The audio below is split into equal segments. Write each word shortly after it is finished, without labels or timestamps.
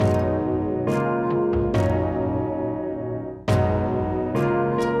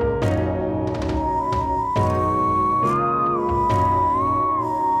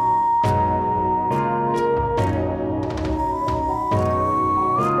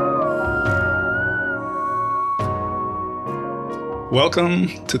Welcome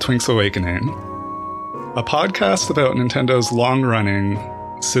to Twink's Awakening, a podcast about Nintendo's long-running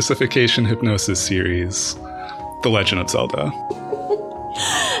Sissification hypnosis series, The Legend of Zelda.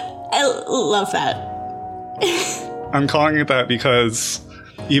 I love that. I'm calling it that because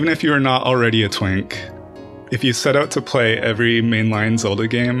even if you are not already a Twink, if you set out to play every mainline Zelda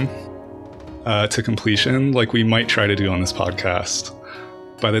game to completion, like we might try to do on this podcast,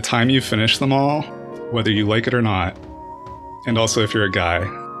 by the time you finish them all, whether you like it or not, and also if you're a guy,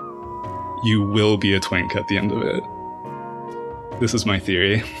 you will be a Twink at the end of it. This is my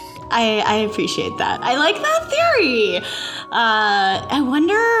theory. I appreciate that. I like that theory. I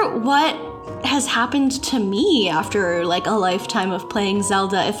wonder what has happened to me after like a lifetime of playing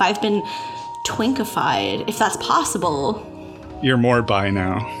Zelda, if I've been twinkified, if that's possible. You're more bi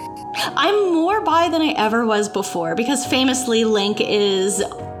now. I'm more bi than I ever was before, because famously Link is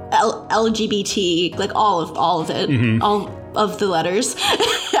LGBT, like all of it, all of the letters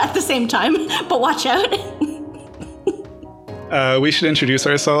at the same time, but watch out. We should introduce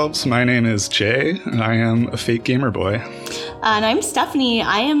ourselves. My name is Jay, and I am a fake gamer boy. And I'm Stephanie.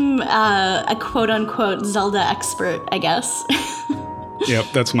 I am a quote-unquote Zelda expert, I guess. Yep,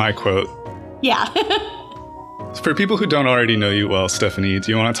 that's my quote. Yeah. For people who don't already know you well, Stephanie,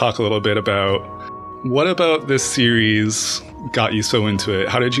 do you want to talk a little bit about what about this series got you so into it?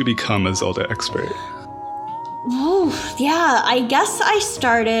 How did you become a Zelda expert? Oh, yeah, I guess I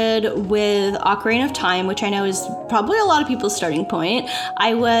started with Ocarina of Time, which I know is probably a lot of people's starting point.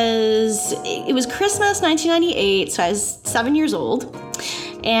 It was Christmas 1998, so I was 7 years old.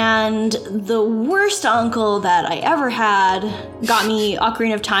 And the worst uncle that I ever had got me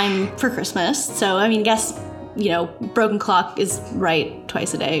Ocarina of Time for Christmas. So, I mean, I guess, you know, broken clock is right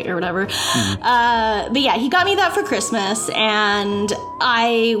twice a day or whatever. But yeah, he got me that for Christmas, and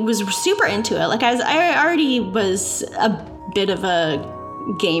I was super into it. Like I already was a bit of a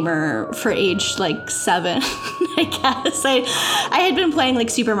gamer for age like 7, I guess. I had been playing like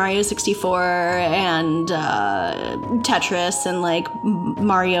Super Mario 64 and Tetris and like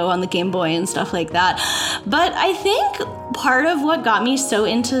Mario on the Game Boy and stuff like that. But I think part of what got me so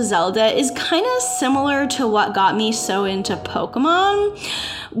into Zelda is kind of similar to what got me so into Pokemon,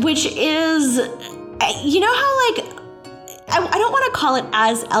 which is, you know how like, I don't want to call it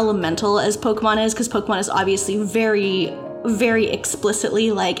as elemental as Pokemon is, because Pokemon is obviously very, very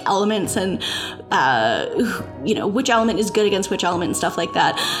explicitly like elements and, you know, which element is good against which element and stuff like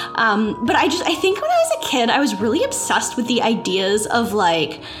that. But I think when I was a kid, I was really obsessed with the ideas of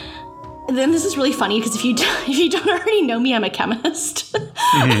like, then this is really funny because if you don't already know me, I'm a chemist, and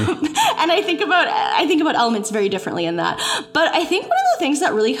I think about elements very differently in that. But I think one of the things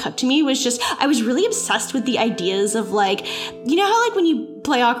that really hooked me was just I was really obsessed with the ideas of like, you know how like when you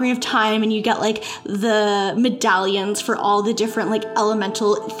play Ocarina of Time and you get like the medallions for all the different like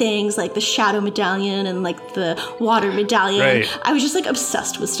elemental things, like the shadow medallion and like the water medallion. Right. I was just like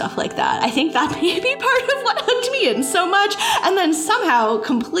obsessed with stuff like that. I think that may be part of what hooked me in so much. And then somehow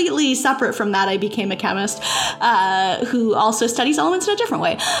completely separate from that, I became a chemist who also studies elements in a different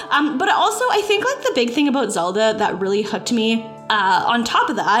way. But also I think like the big thing about Zelda that really hooked me on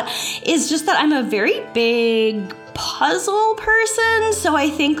top of that is just that I'm a very big puzzle person, so I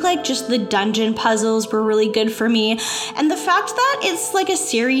think like just the dungeon puzzles were really good for me, and the fact that it's like a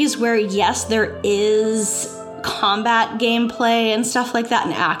series where yes, there is combat gameplay and stuff like that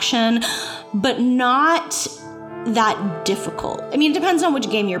in action, but not that difficult. I mean, it depends on which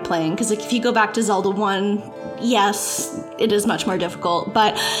game you're playing, because like if you go back to Zelda 1, yes, it is much more difficult,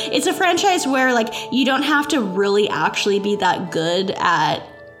 but it's a franchise where like you don't have to really actually be that good at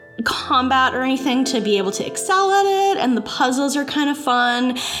combat or anything to be able to excel at it, and the puzzles are kind of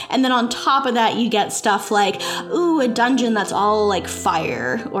fun. And then on top of that, you get stuff like, ooh, a dungeon that's all like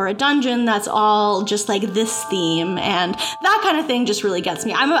fire, or a dungeon that's all just like this theme, and that kind of thing just really gets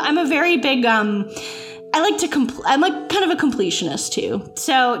me. I'm a very big I'm like kind of a completionist too.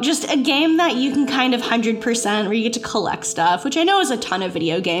 So just a game that you can kind of 100% where you get to collect stuff, which I know is a ton of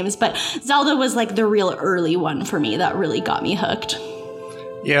video games, but Zelda was like the real early one for me that really got me hooked.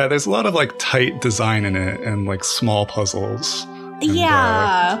 Yeah, there's a lot of like tight design in it and like small puzzles. And,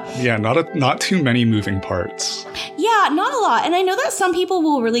 yeah. Not too many moving parts. Yeah, not a lot. And I know that some people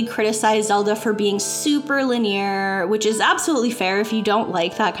will really criticize Zelda for being super linear, which is absolutely fair. If you don't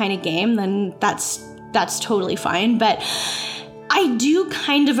like that kind of game, then that's totally fine. But I do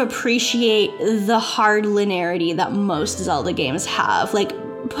kind of appreciate the hard linearity that most Zelda games have. Like,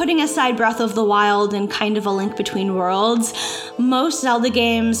 putting aside Breath of the Wild and kind of A Link Between Worlds, most Zelda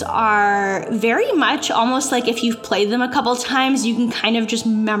games are very much almost like if you've played them a couple times, you can kind of just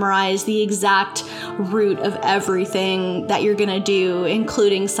memorize the exact route of everything that you're gonna do,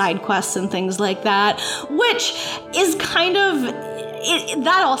 including side quests and things like that, which is kind of...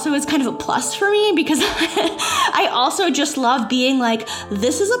 that also is kind of a plus for me because I also just love being like,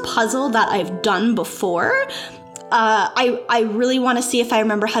 this is a puzzle that I've done before. I really want to see if I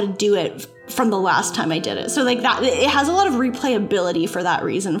remember how to do it from the last time I did it. So like that, it has a lot of replayability for that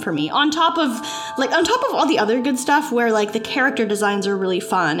reason for me. On top of all the other good stuff where like the character designs are really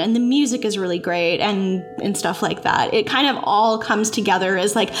fun and the music is really great and stuff like that. It kind of all comes together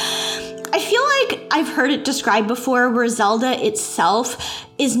as like, I feel like I've heard it described before where Zelda itself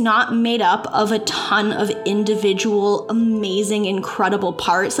is not made up of a ton of individual, amazing, incredible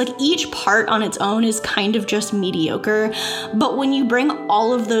parts. Like each part on its own is kind of just mediocre. But when you bring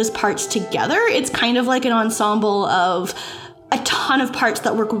all of those parts together, it's kind of like an ensemble of a ton of parts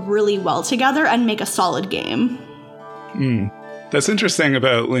that work really well together and make a solid game. That's interesting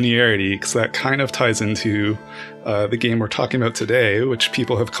about linearity, because that kind of ties into the game we're talking about today, which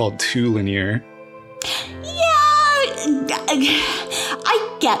people have called too linear. Yeah,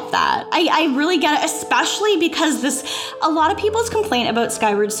 I get that. I really get it, especially because a lot of people's complaint about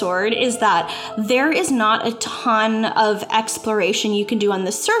Skyward Sword is that there is not a ton of exploration you can do on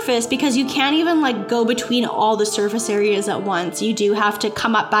the surface because you can't even like go between all the surface areas at once. You do have to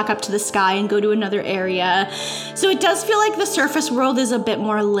come back up to the sky and go to another area. So it does feel like the surface world is a bit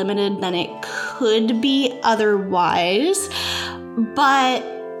more limited than it could be otherwise. But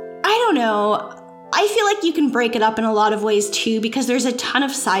I don't know. I feel like you can break it up in a lot of ways too, because there's a ton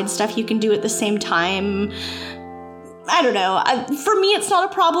of side stuff you can do at the same time. I don't know. For me, it's not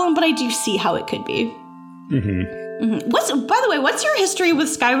a problem, but I do see how it could be. By the way, what's your history with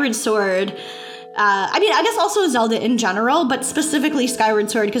Skyward Sword? I mean, I guess also Zelda in general, but specifically Skyward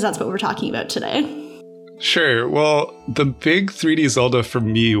Sword, because that's what we're talking about today. Sure. Well, the big 3D Zelda for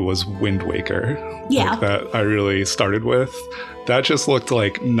me was Wind Waker. Yeah. Like that I really started with. That just looked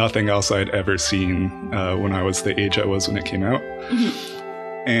like nothing else I'd ever seen when I was the age I was when it came out.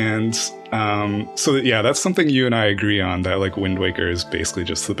 And that's something you and I agree on, that like Wind Waker is basically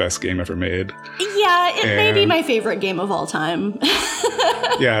just the best game ever made. Yeah, it may be my favorite game of all time.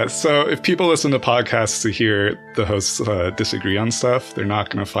 Yeah, so if people listen to podcasts to hear the hosts disagree on stuff, they're not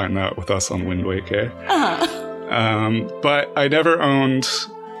going to find that with us on Wind Waker. But I never owned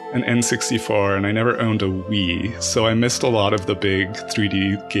an N64 and I never owned a Wii, so I missed a lot of the big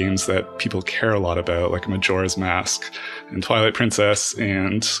 3D games that people care a lot about, like Majora's Mask and Twilight Princess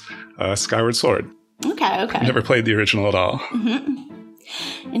and Skyward Sword. Okay. I never played the original at all.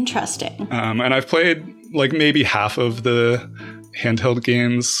 Interesting. And I've played like maybe half of the handheld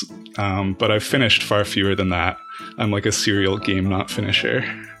games, but I've finished far fewer than that. I'm like a serial game not finisher.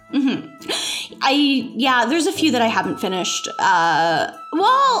 There's a few that I haven't finished. I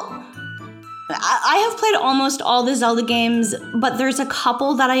have played almost all the Zelda games, but there's a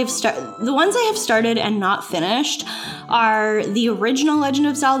couple that I have the ones I have started and not finished are the original Legend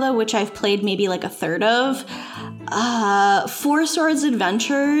of Zelda, which I've played maybe like a third of. Four Swords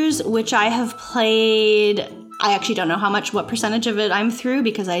Adventures, which I have played... I actually don't know what percentage of it I'm through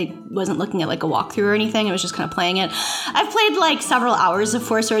because I wasn't looking at like a walkthrough or anything. I was just kind of playing it. I've played like several hours of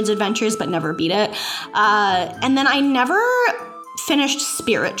Four Swords Adventures, but never beat it. And then I never finished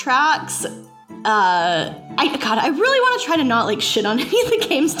Spirit Tracks. I really want to try to not like shit on any of the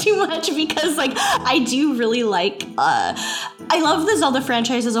games too much because like I do really like I love the Zelda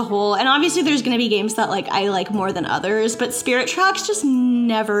franchise as a whole, and obviously there's going to be games that like I like more than others, but Spirit Tracks just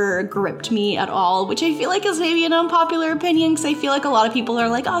never gripped me at all, which I feel like is maybe an unpopular opinion because I feel like a lot of people are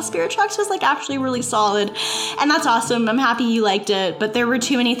like, oh, Spirit Tracks was like actually really solid, and that's awesome. I'm happy you liked it, but there were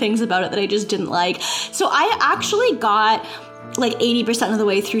too many things about it that I just didn't like. So I actually got like 80% of the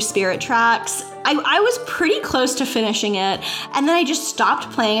way through Spirit Tracks. I was pretty close to finishing it, and then I just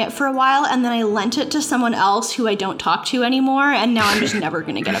stopped playing it for a while, and then I lent it to someone else who I don't talk to anymore, and now I'm just never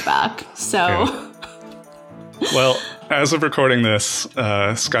going to get it back. So... Okay. Well, as of recording this,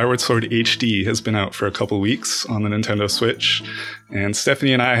 Skyward Sword HD has been out for a couple weeks on the Nintendo Switch, and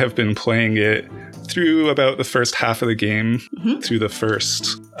Stephanie and I have been playing it through about the first half of the game, through the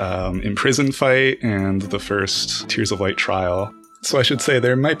first Imprisoned fight and the first Tears of Light trial. So I should say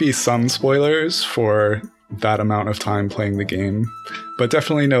there might be some spoilers for that amount of time playing the game, but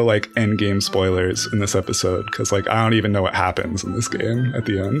definitely no like end game spoilers in this episode, because like I don't even know what happens in this game at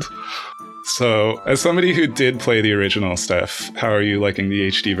the end. So as somebody who did play the original stuff, how are you liking the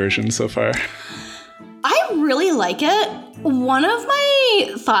HD version so far? I really like it. One of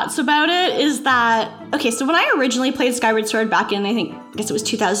my thoughts about it is that, okay, so when I originally played Skyward Sword back in, I guess it was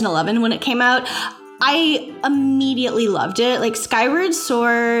 2011 when it came out, I immediately loved it. Like Skyward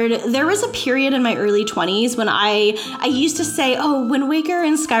Sword, there was a period in my early 20s when I used to say, oh, Wind Waker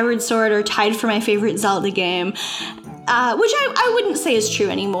and Skyward Sword are tied for my favorite Zelda game. Which I wouldn't say is true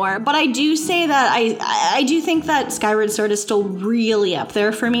anymore, but I do say that I do think that Skyward Sword is still really up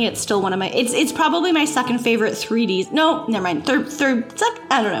there for me. It's still one of my, it's probably my second favorite 3D, no, never mind, I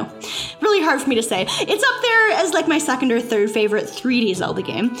don't know. Really hard for me to say. It's up there as like my second or third favorite 3D Zelda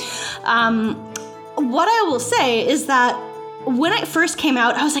game. What I will say is that when it first came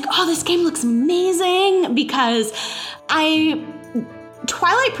out, I was like, oh, this game looks amazing, because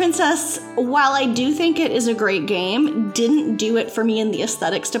Twilight Princess, while I do think it is a great game, didn't do it for me in the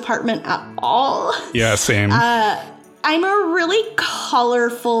aesthetics department at all. Yeah, same. I'm a really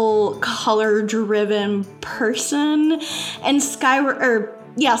colorful, color-driven person, and Skyward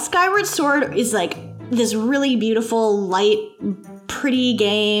Sword is like this really beautiful, light, pretty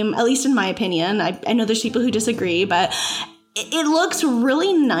game, at least in my opinion. I know there's people who disagree, but it looks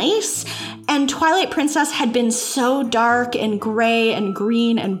really nice, and Twilight Princess had been so dark and gray and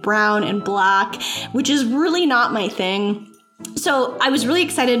green and brown and black, which is really not my thing. So I was really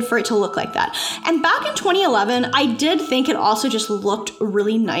excited for it to look like that. And back in 2011, I did think it also just looked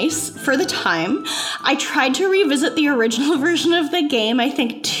really nice for the time. I tried to revisit the original version of the game, I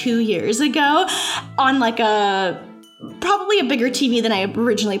think 2 years ago, on like probably a bigger TV than I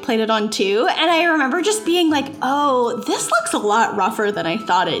originally played it on too. And I remember just being like, oh, this looks a lot rougher than I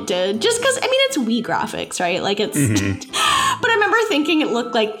thought it did. Just because, I mean, it's Wii graphics, right? Like it's, but I remember thinking it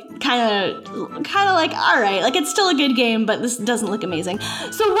looked like kind of like, all right, like it's still a good game, but this doesn't look amazing.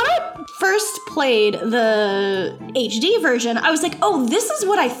 So when I first played the HD version, I was like, oh, this is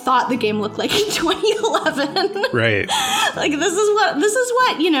what I thought the game looked like in 2011. Right. Like this is what,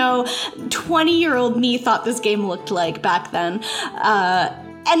 20-year-old me thought this game looked like back then.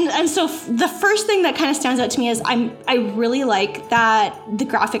 And so the first thing that kind of stands out to me is I really like that the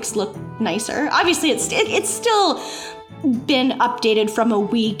graphics look nicer. Obviously, it's still been updated from a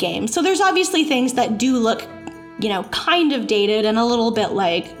Wii game, so there's obviously things that do look, kind of dated and a little bit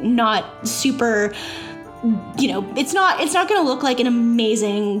like not super. It's not going to look like an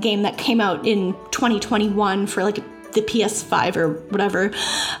amazing game that came out in 2021 for like the PS5 or whatever. But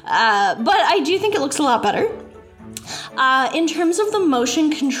I do think it looks a lot better. In terms of the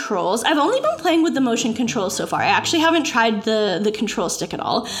motion controls, I've only been playing with the motion controls so far. I actually haven't tried the control stick at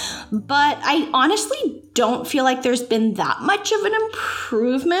all, but I honestly don't feel like there's been that much of an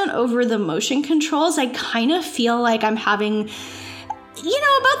improvement over the motion controls. I kind of feel like I'm having,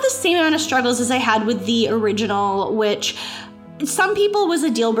 about the same amount of struggles as I had with the original, which some people was a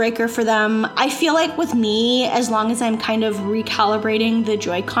deal breaker for them. I feel like with me, as long as I'm kind of recalibrating the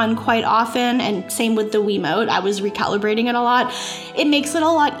Joy-Con quite often, and same with the Wiimote, I was recalibrating it a lot, it makes it a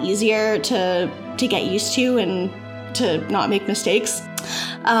lot easier to get used to and to not make mistakes.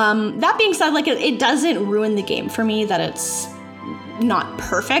 That being said, like it doesn't ruin the game for me that it's not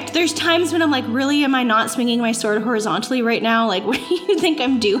perfect. There's times when I'm like, really, am I not swinging my sword horizontally right now? Like, what do you think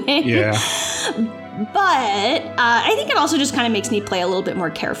I'm doing? Yeah. But I think it also just kind of makes me play a little bit more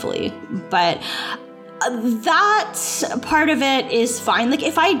carefully. But that part of it is fine. Like,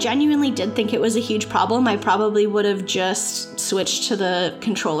 if I genuinely did think it was a huge problem, I probably would have just switched to the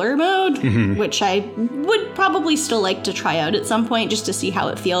controller mode, which I would probably still like to try out at some point just to see how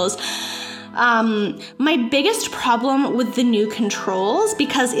it feels. My biggest problem with the new controls,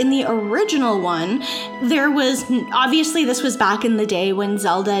 because in the original one, obviously this was back in the day when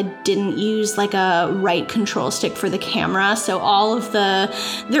Zelda didn't use like a right control stick for the camera, so all of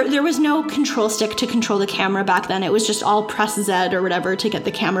there was no control stick to control the camera back then. It was just all press Z or whatever to get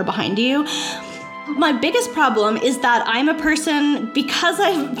the camera behind you. My biggest problem is that I'm a person, because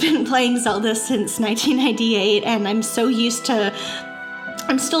I've been playing Zelda since 1998 and I'm still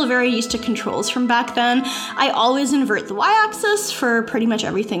very used to controls from back then. I always invert the y-axis for pretty much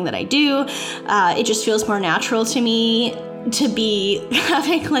everything that I do. It just feels more natural to me to be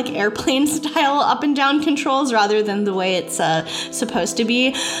having like airplane style up and down controls rather than the way it's supposed to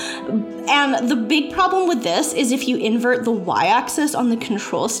be. And the big problem with this is if you invert the y-axis on the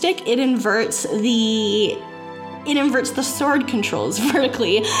control stick, it inverts the sword controls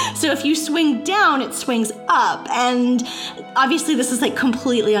vertically. So if you swing down, it swings up. And obviously this is like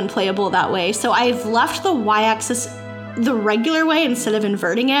completely unplayable that way. So I've left the y-axis the regular way instead of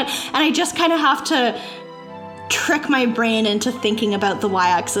inverting it. And I just kind of have to trick my brain into thinking about the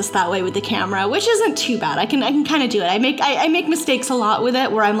y-axis that way with the camera, which isn't too bad. I can kind of do it. I make mistakes a lot with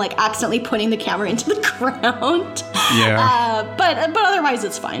it where I'm like accidentally putting the camera into the ground. Yeah. But otherwise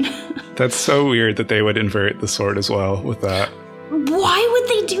it's fine. That's so weird that they would invert the sword as well with that. Why would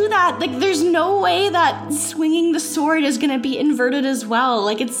they do that? Like, there's no way that swinging the sword is going to be inverted as well.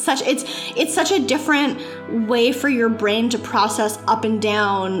 Like, it's such a different way for your brain to process up and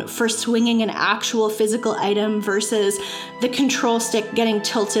down for swinging an actual physical item versus the control stick getting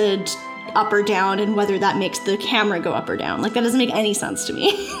tilted up or down and whether that makes the camera go up or down. Like, that doesn't make any sense to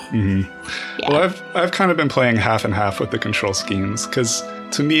me. Mm-hmm. Yeah. Well, I've kind of been playing half and half with the control schemes because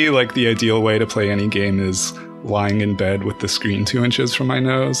to me, like, the ideal way to play any game is lying in bed with the screen 2 inches from my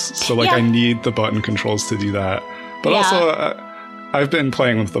nose. So like I need the button controls to do that. But also I've been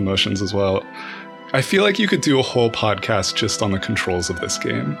playing with the motions as well. I feel like you could do a whole podcast just on the controls of this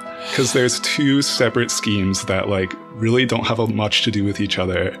game because there's 2 separate schemes that like really don't have much to do with each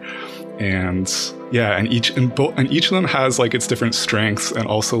other. And yeah, and each of them has like its different strengths and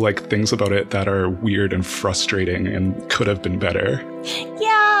also like things about it that are weird and frustrating and could have been better.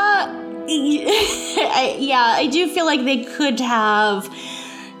 I do feel like they could have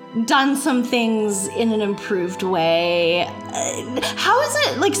done some things in an improved way. How is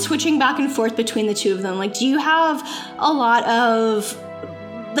it like switching back and forth between the 2 of them? Like, do you have a lot of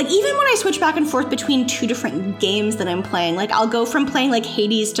like, even when I switch back and forth between 2 different games that I'm playing, like I'll go from playing like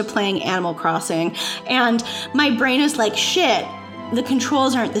Hades to playing Animal Crossing, and my brain is like, shit, the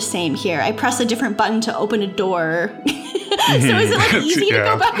controls aren't the same here. I press a different button to open a door. So is it like easy to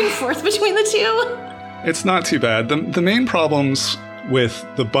go back and forth between the 2? It's not too bad. The main problems with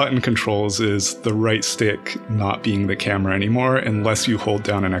the button controls is the right stick not being the camera anymore unless you hold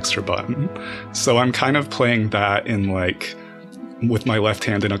down an extra button. So I'm kind of playing that in like with my left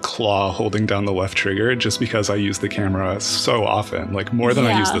hand in a claw holding down the left trigger just because I use the camera so often, like more than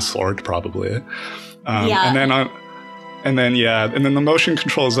I use the sword probably. And then the motion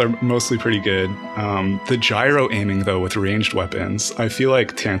controls are mostly pretty good. The gyro aiming, though, with ranged weapons, I feel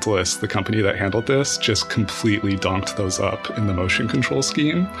like Tantalus, the company that handled this, just completely donked those up in the motion control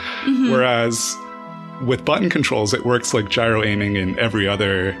scheme. Mm-hmm. Whereas with button controls, it works like gyro aiming in every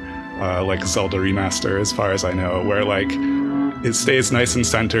other like Zelda remaster, as far as I know, where like it stays nice and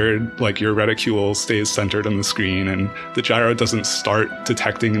centered, like your reticule stays centered on the screen, and the gyro doesn't start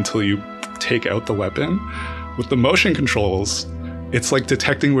detecting until you take out the weapon. With the motion controls, it's like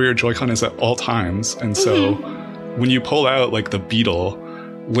detecting where your Joy-Con is at all times. And so when you pull out like the beetle,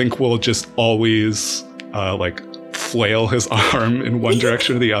 Link will just always like flail his arm in one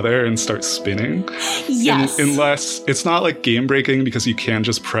direction or the other and start spinning. Yes. Unless it's not like game breaking because you can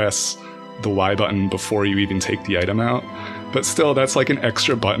just press the Y button before you even take the item out. But still, that's like an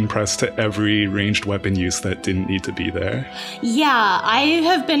extra button press to every ranged weapon use that didn't need to be there. Yeah, I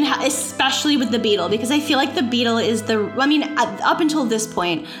have been, especially with the beetle, because I feel like the beetle is up until this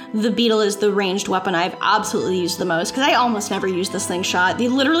point, the beetle is the ranged weapon I've absolutely used the most, because I almost never use the slingshot.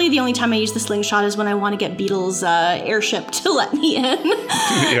 Literally, the only time I use the slingshot is when I want to get Beetle's airship to let me in.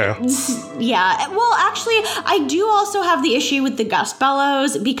 Yeah. Yeah. Well, actually, I do also have the issue with the gust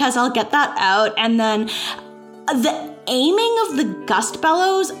bellows, because I'll get that out, and then the aiming of the gust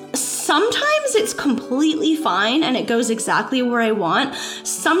bellows, sometimes it's completely fine and it goes exactly where I want.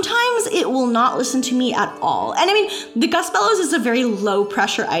 Sometimes it will not listen to me at all. And I mean, the gust bellows is a very low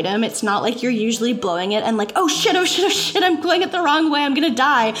pressure item. It's not like you're usually blowing it and like, oh shit, I'm blowing it the wrong way, I'm gonna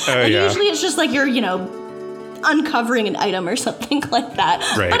die. Usually it's just like you're, uncovering an item or something like that.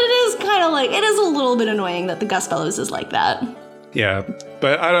 Right. But it is kind of like, it is a little bit annoying that the gust bellows is like that. Yeah,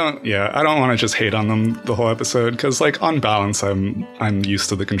 but I don't want to just hate on them the whole episode because, like, on balance, I'm used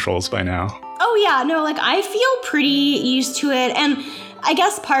to the controls by now. Oh yeah, no, like I feel pretty used to it, and I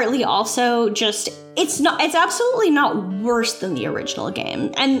guess partly also just it's absolutely not worse than the original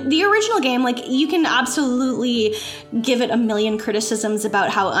game. And the original game, like, you can absolutely give it a million criticisms about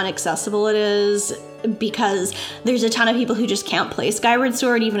how inaccessible it is, because there's a ton of people who just can't play Skyward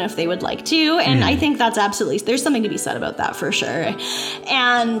Sword even if they would like to, and I think that's there's something to be said about that for sure.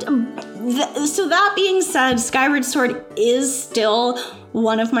 And so that being said, Skyward Sword is still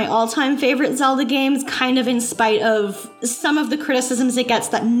one of my all-time favorite Zelda games, kind of in spite of some of the criticisms it gets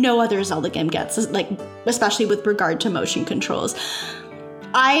that no other Zelda game gets, like especially with regard to motion controls.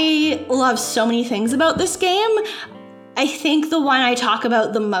 I love so many things about this game. I think the one I talk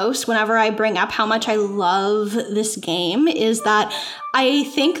about the most whenever I bring up how much I love this game is that I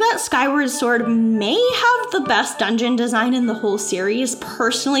think that Skyward Sword may have the best dungeon design in the whole series,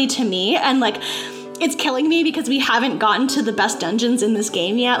 personally to me. And like, it's killing me because we haven't gotten to the best dungeons in this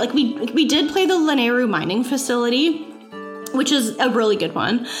game yet. Like we did play the Lanayru mining facility, which is a really good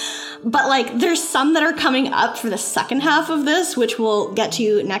one. But like there's some that are coming up for the second half of this, which we'll get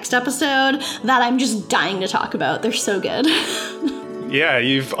to next episode, that I'm just dying to talk about. They're so good. Yeah,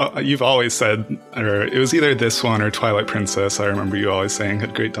 you've always said, or it was either this one or Twilight Princess, I remember you always saying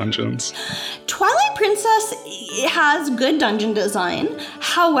had great dungeons. Twilight Princess has good dungeon design.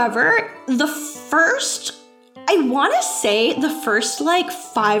 However, I want to say the first like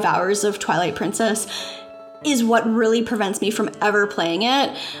 5 hours of Twilight Princess is what really prevents me from ever playing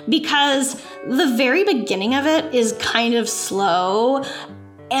it, because the very beginning of it is kind of slow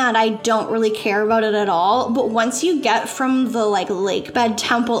and I don't really care about it at all. But once you get from the like Lakebed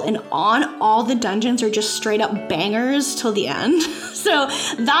Temple and on, all the dungeons are just straight up bangers till the end. So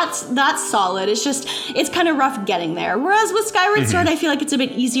that's solid. It's kind of rough getting there. Whereas with Skyward Sword, I feel like it's a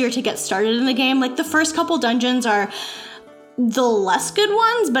bit easier to get started in the game. Like the first couple dungeons are the less good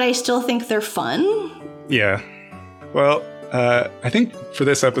ones, but I still think they're fun. Yeah. Well, I think for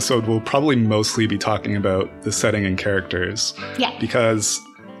this episode, we'll probably mostly be talking about the setting and characters. Yeah. Because,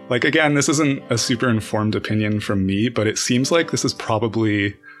 like, again, this isn't a super informed opinion from me, but it seems like this is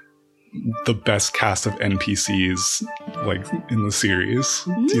probably the best cast of NPCs, like, in the series.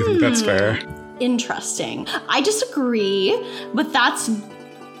 Do you think that's fair? Interesting. I disagree, but that's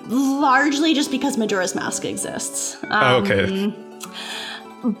largely just because Majora's Mask exists. Okay.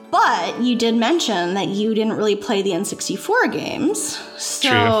 But you did mention that you didn't really play the N64 games. So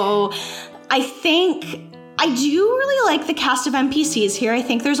True. I think I do really like the cast of NPCs here. I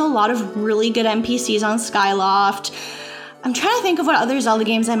think there's a lot of really good NPCs on Skyloft. I'm trying to think of what other Zelda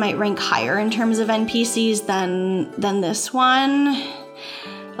games I might rank higher in terms of NPCs than this one.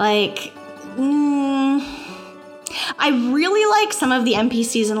 Like, I really like some of the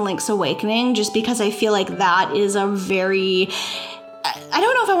NPCs in Link's Awakening just because I feel like that is a very... I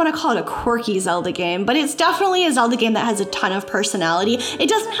don't know if I want to call it a quirky Zelda game, but it's definitely a Zelda game that has a ton of personality. It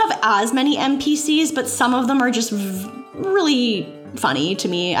doesn't have as many NPCs, but some of them are just really funny to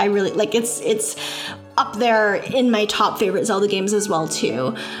me. I really like it's up there in my top favorite Zelda games as well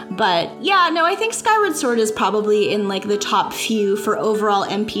too. But yeah, no, I think Skyward Sword is probably in like the top few for overall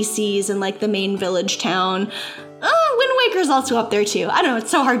NPCs in like the main village town. Wind Waker's also up there too. I don't know,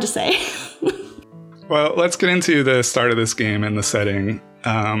 it's so hard to say. Well, let's get into the start of this game and the setting.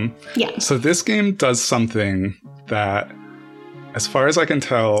 Yeah. So this game does something that, as far as I can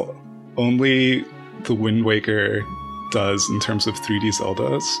tell, only the Wind Waker does in terms of 3D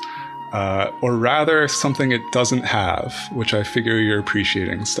Zeldas. Or rather, something it doesn't have, which I figure you're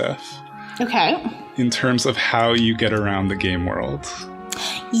appreciating, Steph. Okay. In terms of how you get around the game world.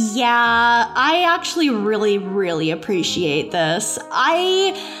 Yeah, I actually really, really appreciate this.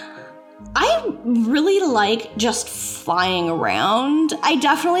 I really like just flying around. I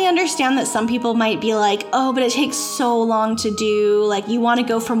definitely understand that some people might be like, oh, but it takes so long to do. Like, you want to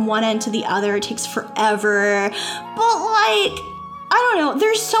go from one end to the other. It takes forever. But, like, I don't know.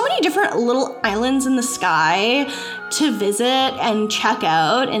 There's so many different little islands in the sky to visit and check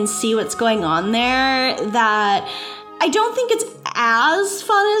out and see what's going on there that I don't think it's as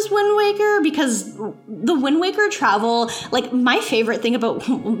fun as Wind Waker, because the Wind Waker travel, like my favorite thing about,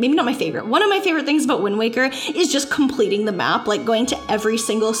 maybe not my favorite, one of my favorite things about Wind Waker is just completing the map, like going to every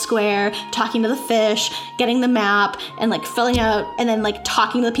single square, talking to the fish, getting the map, and like filling out, and then like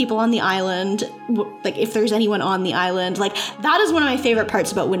talking to the people on the island, like if there's anyone on the island. Like that is one of my favorite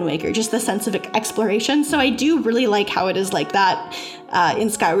parts about Wind Waker, just the sense of exploration. So I do really like how it is like that in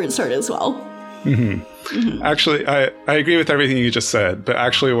Skyward Sword as well. Mm-hmm. Mm-hmm. Actually, I agree with everything you just said, but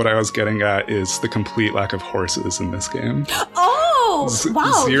actually what I was getting at is the complete lack of horses in this game. Oh,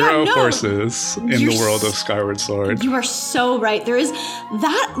 wow. Zero horses in the world of Skyward Sword. You are so right.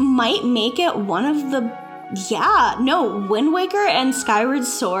 That might make it one of the, Wind Waker and Skyward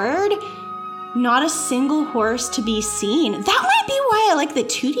Sword, not a single horse to be seen. That might be why I like the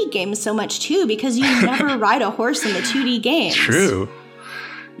 2D games so much too, because you never ride a horse in the 2D games. True.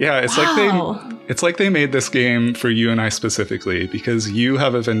 Yeah, it's like they made this game for you and I specifically, because you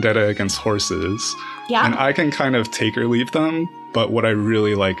have a vendetta against horses. Yeah. And I can kind of take or leave them, but what I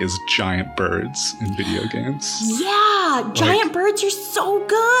really like is giant birds in video games. Yeah, giant birds are so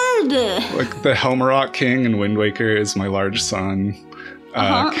good. Like the Helmarok King in Wind Waker is my large son.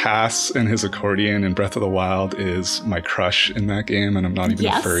 Cass and his accordion in Breath of the Wild is my crush in that game, and I'm not even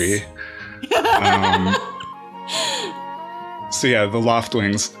a furry. So yeah, the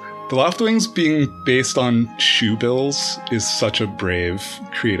Loftwings. The Loftwings being based on shoe bills is such a brave,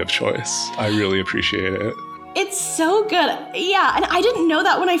 creative choice. I really appreciate it. It's so good. Yeah, and I didn't know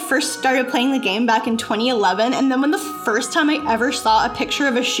that when I first started playing the game back in 2011, and then when the first time I ever saw a picture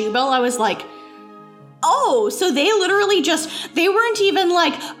of a shoebill, I was like, oh, so they literally they weren't even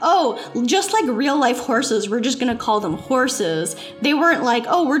like, oh, just like real life horses, we're just gonna call them horses. They weren't like,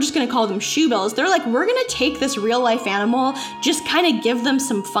 oh, we're just gonna call them shoebills. They're like, we're gonna take this real life animal, just kind of give them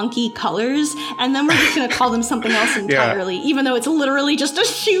some funky colors, and then we're just gonna call them something else entirely, even though it's literally just a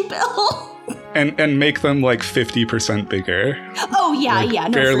shoebill. And make them like 50% bigger. Oh yeah, like, yeah,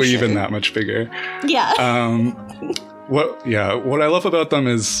 no, barely for sure. even that much bigger. Yeah. What I love about them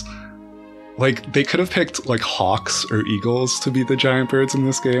is, like, they could have picked like hawks or eagles to be the giant birds in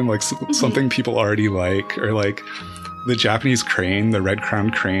this game, like something people already like, or like the Japanese crane, the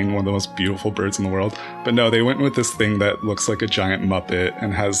red-crowned crane, one of the most beautiful birds in the world. But no, they went with this thing that looks like a giant Muppet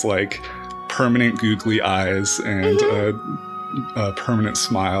and has like permanent googly eyes and a permanent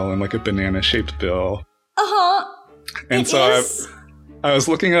smile and like a banana-shaped bill. And so I was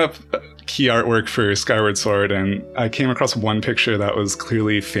looking up key artwork for Skyward Sword, and I came across one picture that was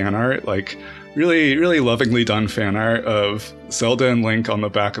clearly fan art, like really, really lovingly done fan art of Zelda and Link on the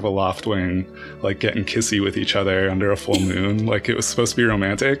back of a Loftwing, like getting kissy with each other under a full moon, like it was supposed to be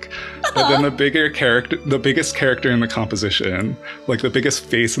romantic. But then the biggest character in the composition, like the biggest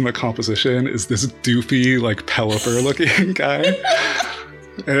face in the composition, is this doofy, like Pelipper looking guy.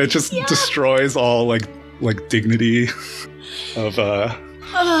 And it just destroys all like dignity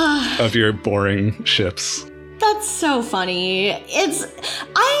of your boring ships. That's so funny.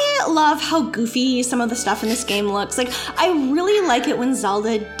 I love how goofy some of the stuff in this game looks. Like, I really like it when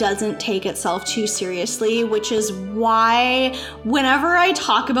Zelda doesn't take itself too seriously, which is why whenever I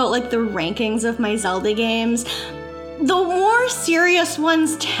talk about like the rankings of my Zelda games, the more serious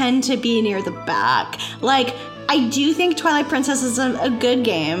ones tend to be near the back. Like, I do think Twilight Princess is a good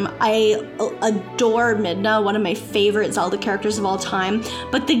game. I adore Midna, one of my favorite Zelda characters of all time,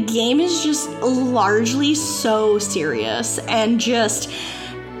 but the game is just largely so serious, and just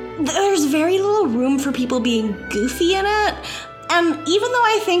there's very little room for people being goofy in it. And even though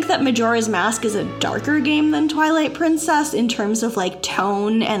I think that Majora's Mask is a darker game than Twilight Princess in terms of like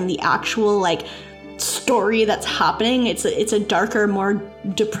tone and the actual like story that's happening, it's a darker, more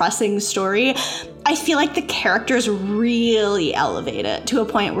depressing story, I feel like the characters really elevate it to a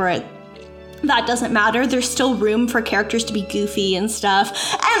point where that doesn't matter. There's still room for characters to be goofy and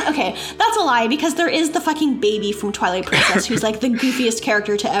stuff. And okay, that's a lie, because there is the fucking baby from Twilight Princess who's like the goofiest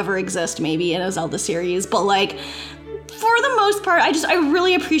character to ever exist maybe in a Zelda series, but like for the most part, I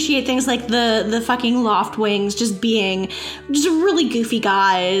really appreciate things like the fucking Loftwings just being just really goofy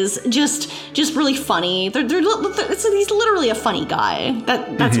guys, just really funny. He's literally a funny guy.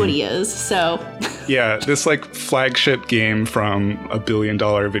 That's what he is. So yeah, this like flagship game from $1 billion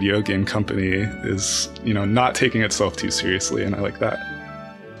video game company is, you know, not taking itself too seriously, and I like that.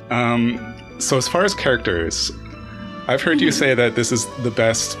 So as far as characters, I've heard you say that this is the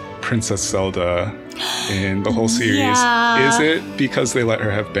best Princess Zelda in the whole series. Yeah. Is it because they let her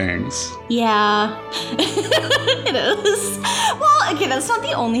have bangs? Yeah, it is. Well, okay, that's not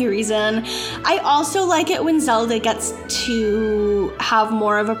the only reason. I also like it when Zelda gets to have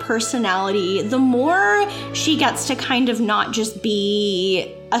more of a personality. The more she gets to kind of not just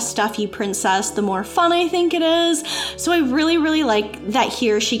be a stuffy princess, the more fun I think it is. So I really, really like that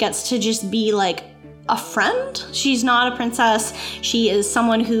here she gets to just be like a friend. She's not a princess. She is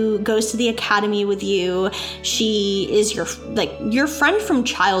someone who goes to the academy with you. She is your friend from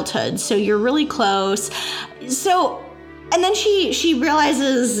childhood, so you're really close. So, and then she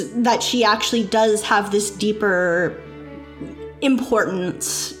realizes that she actually does have this deeper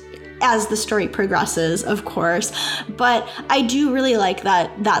importance as the story progresses, of course. But I do really like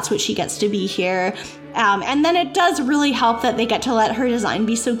that that's what she gets to be here. And then it does really help that they get to let her design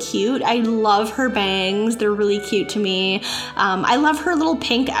be so cute. I love her bangs. They're really cute to me. I love her little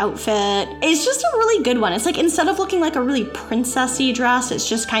pink outfit. It's just a really good one. It's like, instead of looking like a really princessy dress, it's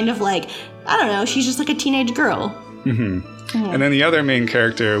just kind of like, I don't know, she's just like a teenage girl. Mm-hmm. And then the other main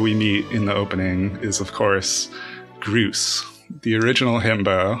character we meet in the opening is, of course, Groose, the original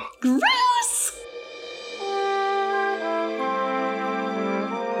himbo. Groose!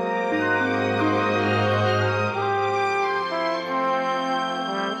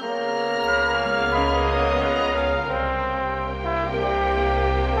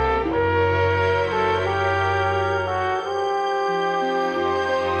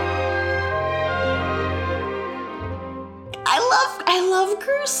 I love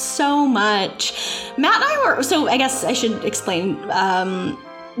Groose so much. Matt and I were, so I guess I should explain.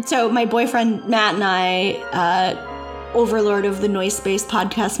 So my boyfriend Matt and I overlord of the Noise Space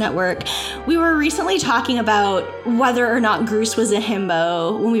Podcast Network. We were recently talking about whether or not Groose was a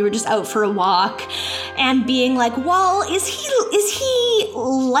himbo when we were just out for a walk, and being like, well, is he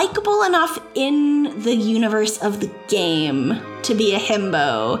likable enough in the universe of the game to be a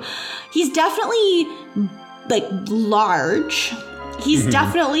himbo? He's definitely like large. He's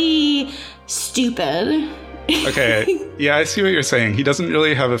definitely stupid. Okay, yeah, I see what you're saying. He doesn't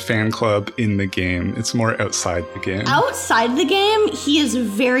really have a fan club in the game. It's more outside the game. Outside the game, he is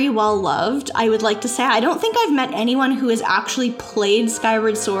very well loved, I would like to say. I don't think I've met anyone who has actually played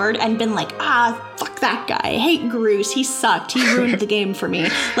Skyward Sword and been like, fuck that guy. I hate Groose. He sucked. He ruined the game for me.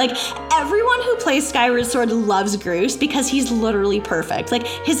 Like, everyone who plays Skyward Sword loves Groose because he's literally perfect. Like,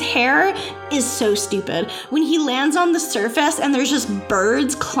 his hair is so stupid. When he lands on the surface and there's just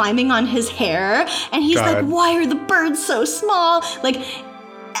birds climbing on his hair, and he's like, why are the birds so small? Like,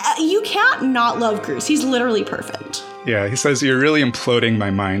 you can't not love Groose. He's literally perfect. Yeah, he says, you're really imploding my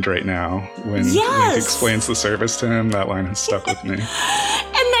mind right now. When he explains the service to him, that line has stuck with me. And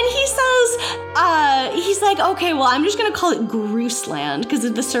then he says, he's like, okay, well, I'm just going to call it Grooseland because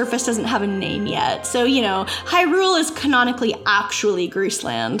the surface doesn't have a name yet. So, Hyrule is canonically actually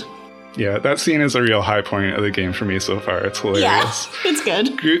Grooseland. Yeah, that scene is a real high point of the game for me so far. It's hilarious. Yeah, it's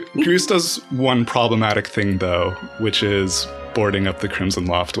good. Groose does one problematic thing, though, which is boarding up the Crimson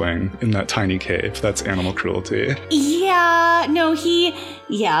Loftwing in that tiny cave. That's animal cruelty. Yeah, no,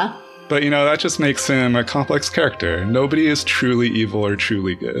 yeah. But, that just makes him a complex character. Nobody is truly evil or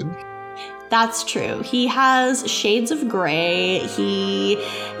truly good. That's true. He has shades of gray.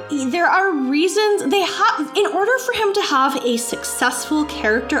 There are reasons in order for him to have a successful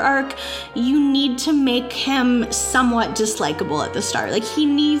character arc, you need to make him somewhat dislikable at the start. Like, he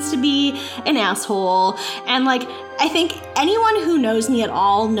needs to be an asshole. And I think anyone who knows me at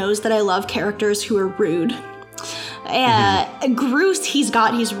all knows that I love characters who are rude. Groose,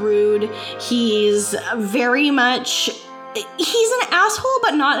 he's rude. He's very much... He's an asshole,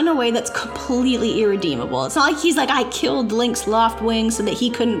 but not in a way that's completely irredeemable. It's not like he's like, I killed Link's Loftwing so that he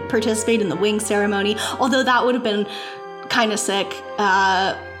couldn't participate in the wing ceremony, although that would have been kind of sick.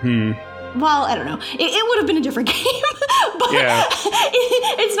 Well, I don't know. It would have been a different game, but yeah.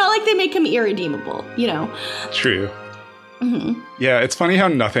 It's not like they make him irredeemable, True. Yeah, it's funny how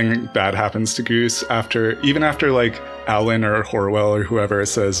nothing bad happens to Goose even after Alan or Horwell or whoever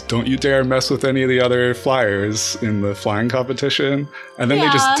says, don't you dare mess with any of the other flyers in the flying competition. And then they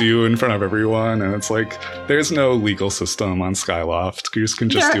just do in front of everyone. And it's like, there's no legal system on Skyloft. Goose can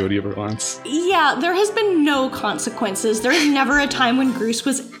just do what he ever wants. Yeah, there has been no consequences. There's never a time when Goose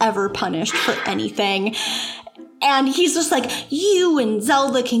was ever punished for anything. And he's just like, you and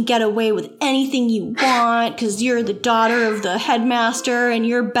Zelda can get away with anything you want because you're the daughter of the headmaster and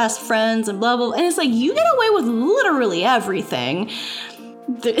you're best friends and blah, blah, blah. And it's like, you get away with literally everything.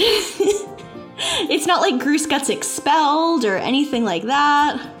 It's not like Groose gets expelled or anything like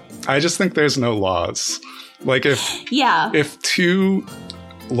that. I just think there's no laws. If two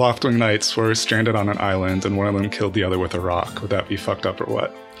Loftwing Knights were stranded on an island and one of them killed the other with a rock, would that be fucked up or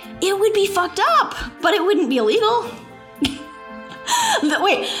what? It would be fucked up, but it wouldn't be illegal.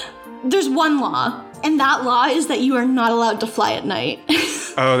 Wait, there's one law, and that law is that you are not allowed to fly at night.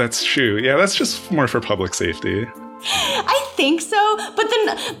 Oh, that's true. Yeah, that's just more for public safety. I think so, but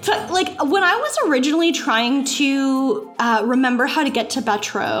then, when I was originally trying to remember how to get to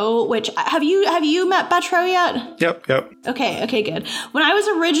Batro, which have you met Batro yet? Yep. Okay, good. When I was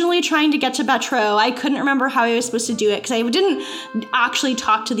originally trying to get to Batro, I couldn't remember how I was supposed to do it because I didn't actually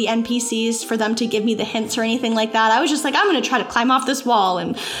talk to the NPCs for them to give me the hints or anything like that. I was just like, I'm going to try to climb off this wall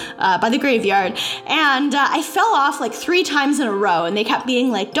and by the graveyard, and I fell off 3 times in a row, and they kept being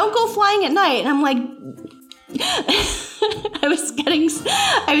like, "Don't go flying at night," and I'm like. I was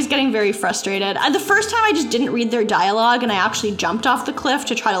getting very frustrated. The first time I just didn't read their dialogue and I actually jumped off the cliff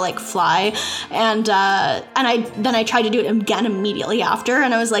to try to fly, and I tried to do it again immediately after,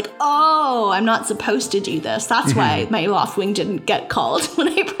 and I was like, oh, I'm not supposed to do this. That's why my Loftwing didn't get called when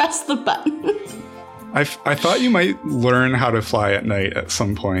I pressed the button. I thought you might learn how to fly at night at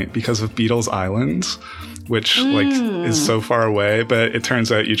some point because of Beetle's Island, which is so far away, but it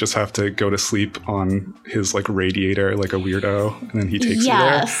turns out you just have to go to sleep on his radiator like a weirdo, and then he takes you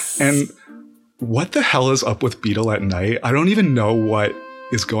there. And what the hell is up with Beetle at night? I don't even know what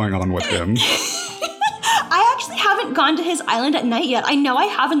is going on with him. I actually haven't gone to his island at night yet. I know I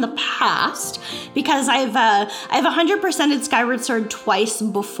have in the past because I've 100%ed Skyward Sword twice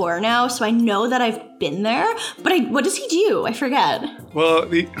before now, so I know that I've been there. But what does he do? I forget. Well,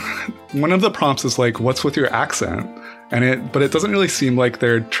 one of the prompts is what's with your accent? But it doesn't really seem like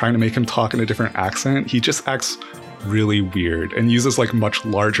they're trying to make him talk in a different accent. He just acts really weird and uses like much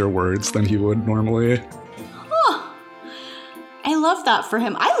larger words than he would normally. I love that for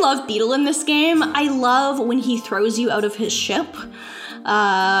him. I love Beetle in this game. I love when he throws you out of his ship.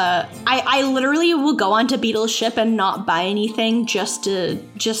 I literally will go onto Beetle's ship and not buy anything just to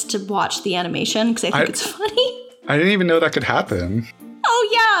watch the animation because I think it's funny. I didn't even know that could happen. Oh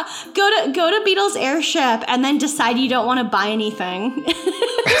yeah, go to Beetle's airship and then decide you don't want to buy anything.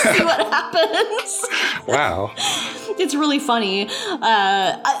 See what happens. Wow. It's really funny.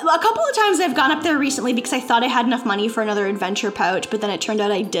 A couple of times I've gone up there recently because I thought I had enough money for another adventure pouch, but then it turned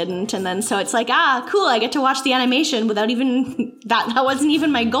out I didn't. And then so it's like, cool, I get to watch the animation without even, that wasn't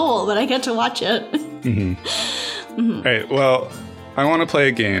even my goal, but I get to watch it. Mm-hmm. Mm-hmm. All right, well, I want to play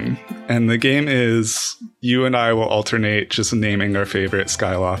a game. And the game is you and I will alternate just naming our favorite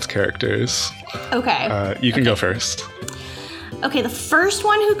Skyloft characters. Okay. You can go first. Okay, the first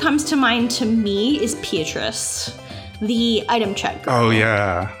one who comes to mind to me is Beatrice, the item check girl. Oh,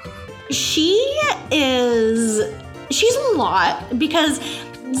 yeah. She's a lot because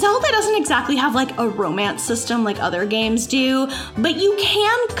Zelda doesn't exactly have like a romance system like other games do, but you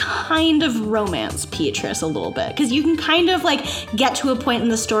can kind of romance Beatrice a little bit because you can kind of like get to a point in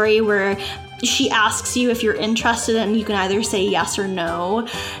the story where she asks you if you're interested and you can either say yes or no.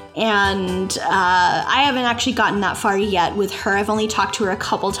 And I haven't actually gotten that far yet with her. I've only talked to her a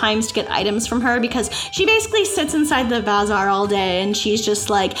couple times to get items from her because she basically sits inside the bazaar all day and she's just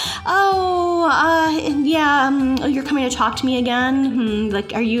like, you're coming to talk to me again?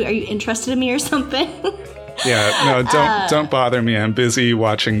 Like, are you interested in me or something? Yeah, no, don't bother me. I'm busy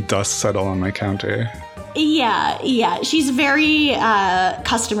watching dust settle on my counter. Yeah. She's very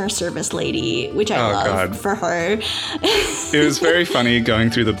customer service lady, which I love for her. It was very funny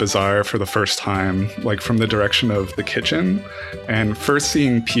going through the bazaar for the first time, like from the direction of the kitchen, and first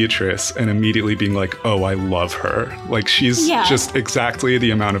seeing Beatrice and immediately being like, oh, I love her. Like, she's just exactly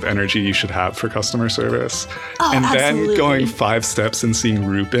the amount of energy you should have for customer service. Oh, and absolutely. Then going 5 steps and seeing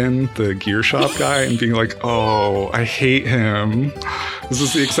Rupin, the gear shop guy, and being like, oh, I hate him. This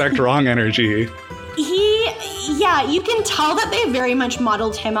is the exact wrong energy. You can tell that they very much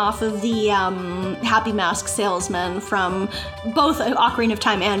modeled him off of the Happy Mask salesman from both Ocarina of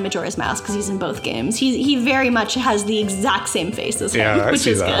Time and Majora's Mask, because he's in both games. He very much has the exact same face as him, which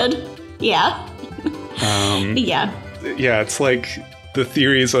is good. Yeah. Yeah, it's like the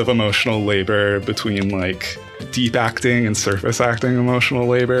theories of emotional labor between like deep acting and surface acting emotional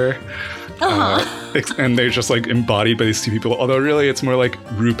labor. And they're just like embodied by these two people. Although really it's more like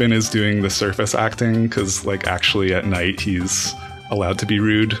Rupin is doing the surface acting because like actually at night he's allowed to be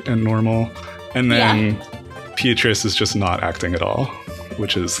rude and normal. And then Beatrice is just not acting at all,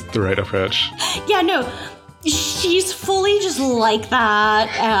 which is the right approach. Yeah, no. She's fully just like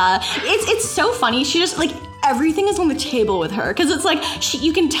that. It's so funny. She just like everything is on the table with her because it's like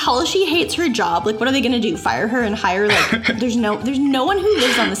you can tell she hates her job. Like, what are they gonna do? Fire her and hire like there's no one who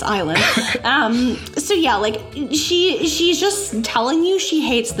lives on this island. So yeah, like she's just telling you she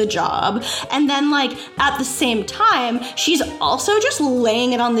hates the job, and then like at the same time she's also just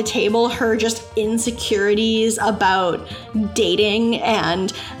laying it on the table, her just insecurities about dating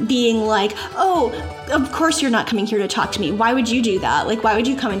and being like, oh, of course you're not coming here to talk to me. Why would you do that? Like, why would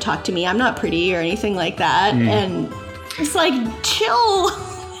you come and talk to me? I'm not pretty or anything like that. And it's like, chill.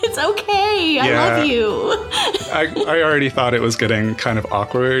 It's okay. I love you. I already thought it was getting kind of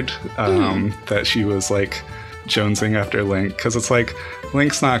awkward that she was like jonesing after Link, because it's like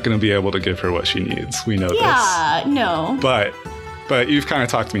Link's not going to be able to give her what she needs. We know this. Yeah, no. But you've kind of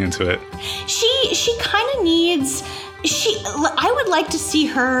talked me into it. She kind of needs... I would like to see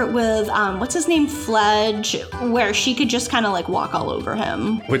her with, what's his name, Fledge, where she could just kind of like walk all over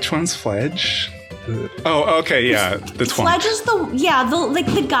him. Which one's Fledge? Oh, okay, yeah, the twunk. Fledge is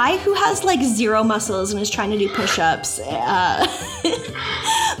the guy who has like 0 muscles and is trying to do push-ups. The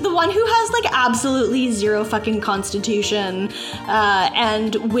one who has like absolutely 0 fucking constitution,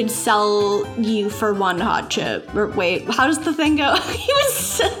 and would sell you for 1 hot chip. Or wait, how does the thing go? He would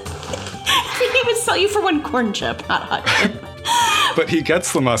sell you for 1 corn chip, not hot chip. But he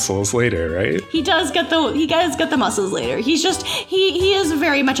gets the muscles later, right? He does get the muscles later. He's just he is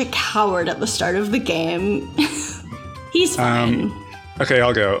very much a coward at the start of the game. He's fine. Okay,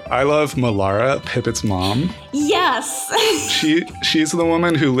 I'll go. I love Malara, Pipit's mom. Yes. She's the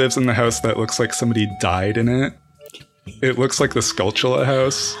woman who lives in the house that looks like somebody died in it. It looks like the Skulltula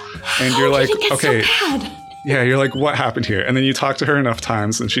house. And you're like, okay. So bad? Yeah, you're like, what happened here? And then you talk to her enough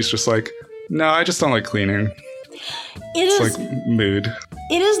times and she's just like, no, I just don't like cleaning. It's like mood.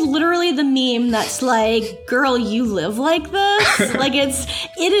 It is literally the meme that's like, girl, you live like this? Like, it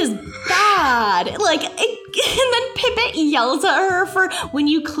is bad. Like, And then Pippet yells at her for when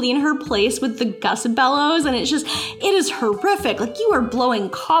you clean her place with the gusset bellows, and it is horrific. Like, you are blowing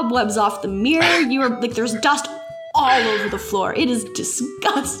cobwebs off the mirror. You are like, there's dust all over the floor. It is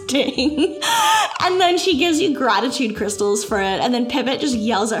disgusting. And then she gives you gratitude crystals for it, and then Pippet just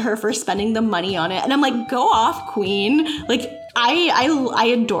yells at her for spending the money on it. And I'm like, go off, queen. Like,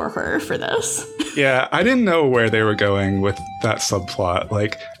 I adore her for this. Yeah, I didn't know where they were going with that subplot.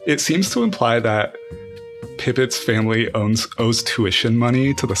 Like, it seems to imply that Pippet's family owes tuition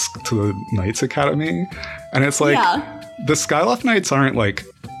money to the Knights Academy, and it's like, the Skyloft Knights aren't like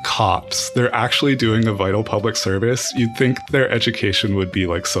cops. They're actually doing a vital public service. You'd think their education would be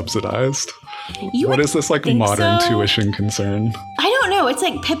like subsidized. What is this like modern tuition concern? I don't know. It's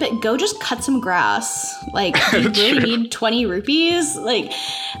like, Pippet, go just cut some grass. Like, you really need 20 rupees? Like,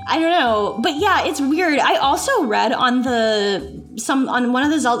 I don't know. But yeah, it's weird. I also read on one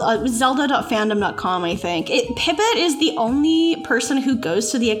of the Zelda.fandom.com, I think. Pippet is the only person who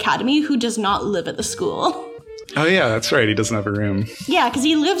goes to the academy who does not live at the school. Oh yeah, that's right. He doesn't have a room. Yeah, because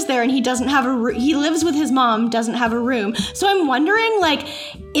he lives there and he doesn't have he lives with his mom, doesn't have a room. So I'm wondering, like,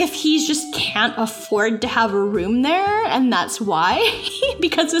 if he just can't afford to have a room there, and that's why,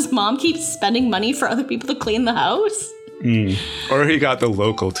 because his mom keeps spending money for other people to clean the house. Or he got the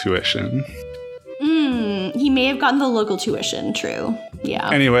local tuition. He may have gotten the local tuition. True. Yeah.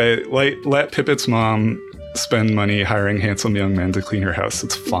 Anyway, let Pippet's mom spend money hiring handsome young men to clean her house.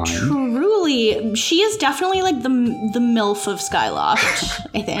 It's fine. Truly. She is definitely like the MILF of Skyloft,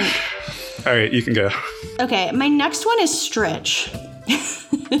 I think. All right, you can go. Okay, my next one is Stritch,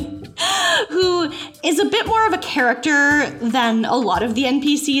 who is a bit more of a character than a lot of the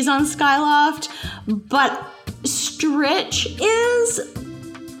NPCs on Skyloft, but Stritch is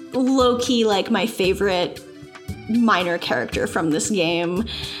low-key like my favorite minor character from this game.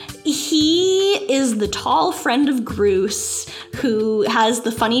 He is the tall friend of Groose who has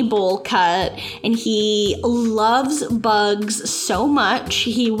the funny bowl cut, and he loves bugs so much.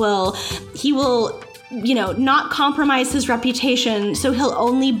 He will, not compromise his reputation, so he'll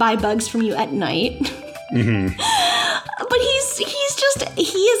only buy bugs from you at night. Mm-hmm. But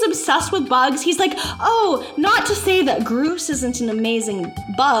he is obsessed with bugs. He's like, oh, not to say that Groose isn't an amazing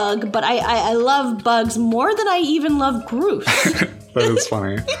bug, but I love bugs more than I even love Groose. That is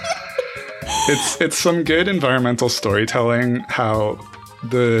funny. It's some good environmental storytelling how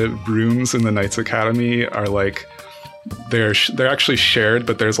the rooms in the Knights Academy are like, they're actually shared,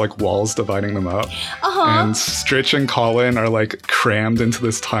 but there's like walls dividing them up. And Stritch and Colin are like crammed into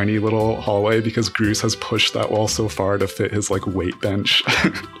this tiny little hallway because Groose has pushed that wall so far to fit his like weight bench.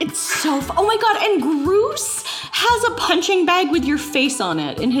 It's so oh my god, and Groose has a punching bag with your face on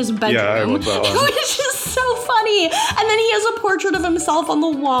it in his bedroom. Yeah, I love that one. Which is so funny. And then he has a portrait of himself on the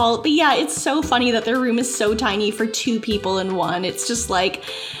wall. But yeah, it's so funny that their room is so tiny for two people in one. It's just like,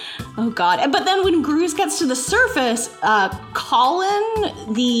 oh god. But then when Groose gets to the surface,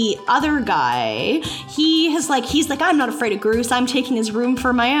 Colin, the other guy, he's like, I'm not afraid of Groose. I'm taking his room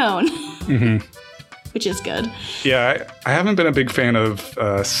for my own. Mm-hmm. Which is good. Yeah, I haven't been a big fan of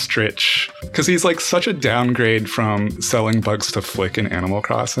Stritch because he's like such a downgrade from selling bugs to Flick in Animal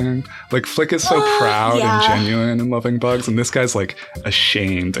Crossing. Like, Flick is so proud and genuine and loving bugs, and this guy's like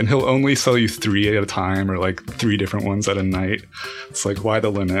ashamed, and he'll only sell you 3 at a time or like 3 different ones at a night. It's like, why the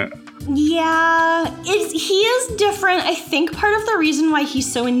limit? Yeah, he is different. I think part of the reason why he's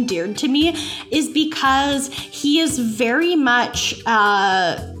so endeared to me is because he is very much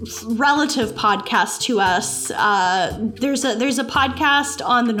relative podcast to us. There's a podcast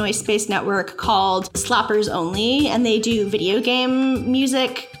on the Noise Space Network called Slappers Only, and they do video game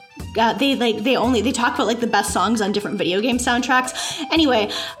music. They talk about like the best songs on different video game soundtracks. Anyway,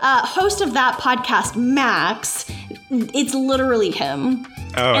 host of that podcast, Max, it's literally him.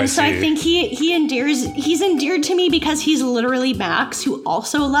 Oh, and so I think he's endeared to me because he's literally Max, who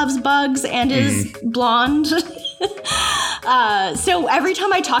also loves bugs and is blonde. So every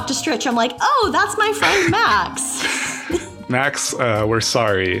time I talk to Stritch, I'm like, oh, that's my friend Max. Max, we're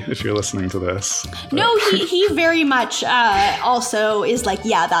sorry if you're listening to this. No, he very much also is like,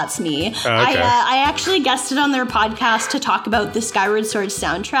 yeah, that's me. Okay. I actually guested on their podcast to talk about the Skyward Sword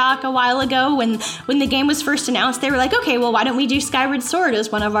soundtrack a while ago. When the game was first announced, they were like, okay, well, why don't we do Skyward Sword as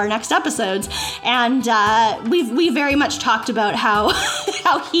one of our next episodes? And we very much talked about how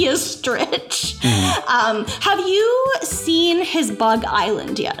he is Stritch. Mm-hmm. Have you seen his Bug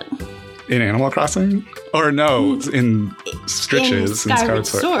Island yet? In Animal Crossing? Or no, in Stritch's in Skyward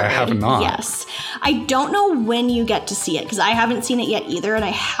Sword. I have not. Yes. I don't know when you get to see it, because I haven't seen it yet either, and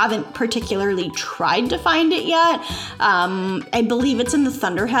I haven't particularly tried to find it yet. I believe it's in the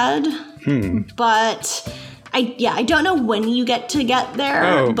Thunderhead. But I don't know when you get there.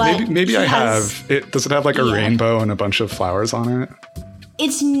 Oh, but maybe I have. Does it have like a rainbow and a bunch of flowers on it?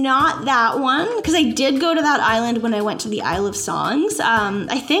 It's not that one, because I did go to that island when I went to the Isle of Songs.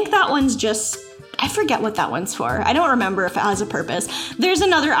 I think that one's just... I forget what that one's for. I don't remember if it has a purpose. There's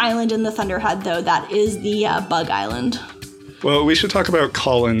another island in the Thunderhead, though, that is the Bug Island. Well, we should talk about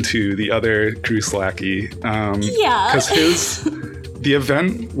Colin, too, the other Groose lackey. Because the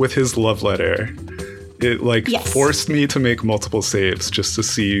event with his love letter, it forced me to make multiple saves just to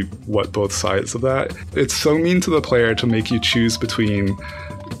see what both sides of that. It's so mean to the player to make you choose between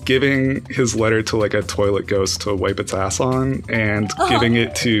giving his letter to like a toilet ghost to wipe its ass on and giving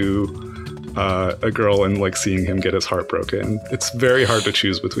it to a girl and like seeing him get his heart broken. It's very hard to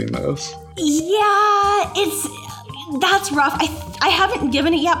choose between those. Yeah, that's rough. I haven't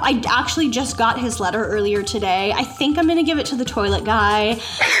given it yet. I actually just got his letter earlier today. I think I'm gonna give it to the toilet guy.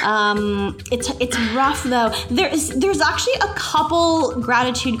 It's rough though. There's actually a couple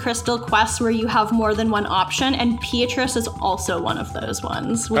gratitude crystal quests where you have more than one option, and Beatrice is also one of those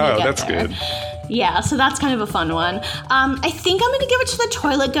ones. That's good. Yeah, so that's kind of a fun one. I think I'm going to give it to the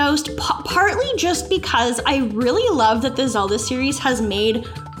Toilet Ghost, partly just because I really love that the Zelda series has made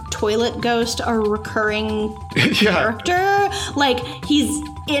Toilet Ghost a recurring character. Like, he's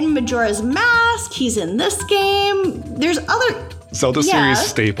in Majora's Mask, he's in this game, there's other... Zelda series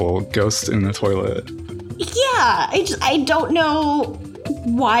staple, Ghost in the toilet. Yeah, I don't know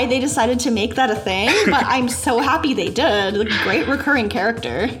why they decided to make that a thing, but I'm so happy they did. A great recurring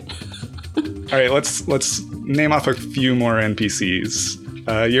character. All right, let's name off a few more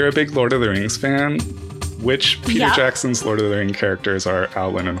NPCs. You're a big Lord of the Rings fan. Which Peter Jackson's Lord of the Rings characters are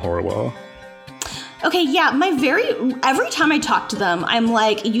Owlin and Horwell? Okay, yeah, every time I talk to them, I'm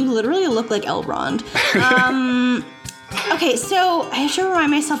like, you literally look like Elrond. Okay, so I have to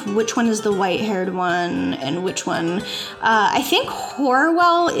remind myself which one is the white-haired one and which one. I think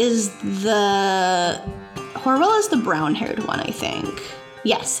Horwell is the brown-haired one, I think.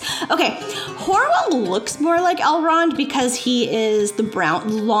 Yes. Okay. Horwell looks more like Elrond because he is the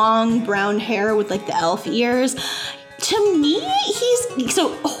long brown hair with like the elf ears. To me,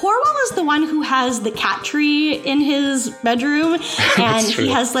 Horwell is the one who has the cat tree in his bedroom, and he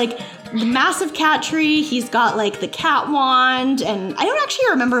has like the massive cat tree. He's got like the cat wand, and I don't actually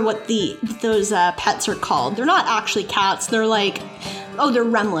remember what those pets are called. They're not actually cats. They're like, they're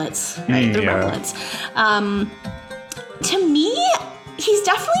remlets, right? They're remlets. To me, he's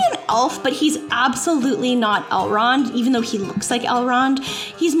definitely an elf, but he's absolutely not Elrond, even though he looks like Elrond.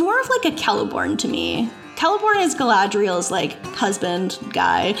 He's more of like a Celeborn to me. Celeborn is Galadriel's like husband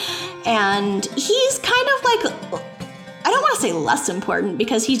guy, and he's kind of like, I don't want to say less important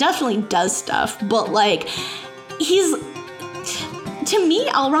because he definitely does stuff, but like to me,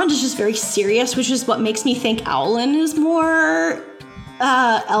 Elrond is just very serious, which is what makes me think Owlin is more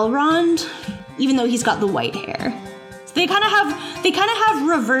Elrond, even though he's got the white hair. They kind of have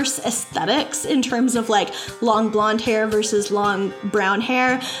reverse aesthetics in terms of like long blonde hair versus long brown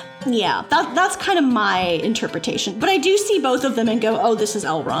hair. Yeah, that's kind of my interpretation. But I do see both of them and go, oh, this is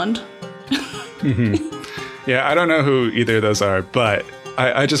Elrond. Yeah, I don't know who either of those are, but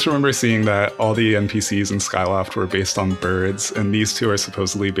I just remember seeing that all the NPCs in Skyloft were based on birds, and these two are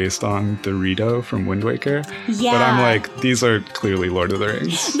supposedly based on the Rito from Wind Waker. Yeah. But I'm like, these are clearly Lord of the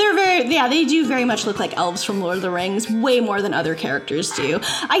Rings. They do very much look like elves from Lord of the Rings, way more than other characters do.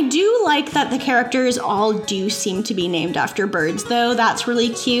 I do like that the characters all do seem to be named after birds, though. That's really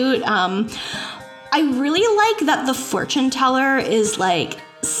cute. I really like that the fortune teller is like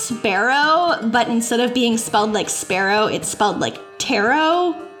Sparrow, but instead of being spelled like sparrow, it's spelled like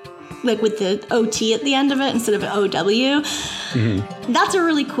tarot, like with the OT at the end of it instead of OW. Mm-hmm. That's a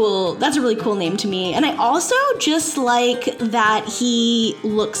really cool name to me. And I also just like that he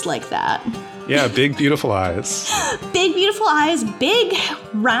looks like that. Yeah, big, beautiful eyes. Big, beautiful eyes, big,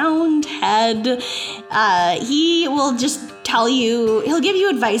 round head. He will just he'll give you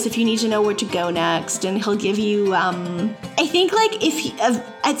advice if you need to know where to go next, and he'll give you, I think, like,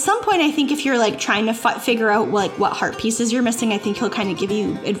 at some point, I think if you're, like, trying to figure out, like, what heart pieces you're missing, I think he'll kind of give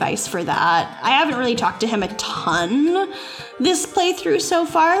you advice for that. I haven't really talked to him a ton this playthrough so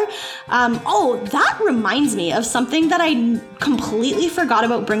far. That reminds me of something that I completely forgot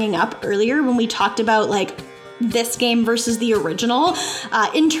about bringing up earlier when we talked about, like, this game versus the original,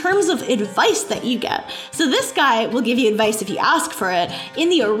 in terms of advice that you get. So this guy will give you advice if you ask for it. In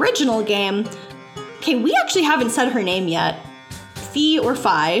the original game, okay, we actually haven't said her name yet. Fi or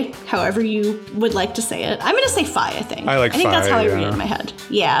Fi, however you would like to say it. I'm going to say Fi, I think. I think that's how I read it in my head.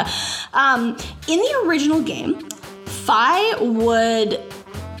 Yeah. In the original game, Fi would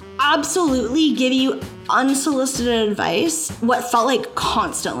absolutely give you unsolicited advice, what felt like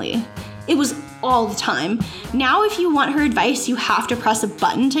constantly. It was all the time. Now, if you want her advice, you have to press a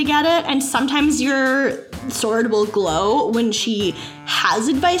button to get it, and sometimes your sword will glow when she has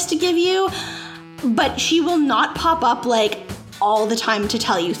advice to give you, but she will not pop up like all the time to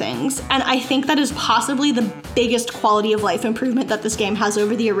tell you things. And I think that is possibly the biggest quality of life improvement that this game has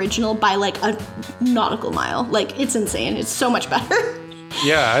over the original by like a nautical mile. Like, it's insane. It's so much better.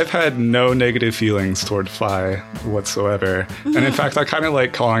 Yeah, I've had no negative feelings toward Fi whatsoever. And in fact, I kind of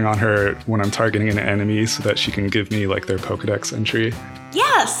like calling on her when I'm targeting an enemy so that she can give me like their Pokedex entry.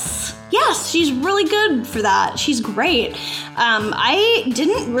 Yes, she's really good for that. She's great. I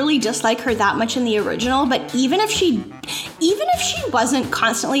didn't really dislike her that much in the original, but even if she wasn't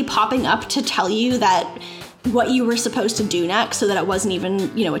constantly popping up to tell you that what you were supposed to do next, so that it wasn't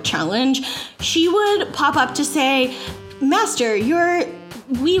even, a challenge, she would pop up to say, Master, your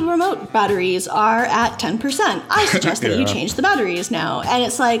Wii remote batteries are at 10%. I suggest that you change the batteries now. And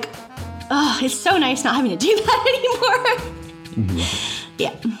it's like, oh, it's so nice not having to do that anymore. Mm-hmm.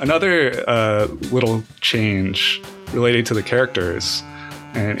 Yeah. Another little change related to the characters,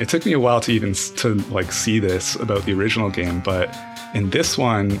 and it took me a while to even see this about the original game, but in this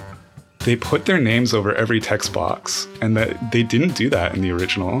one, they put their names over every text box, and that they didn't do that in the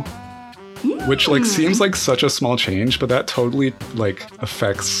original. Which seems like such a small change, but that totally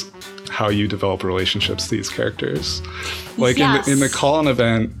affects how you develop relationships to these characters. Yes. in the Colin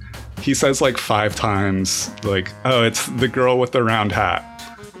event, he says 5 times oh, it's the girl with the round hat,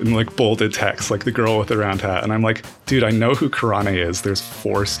 in bolded text, the girl with the round hat, and I'm like, dude, I know who Karane is. There's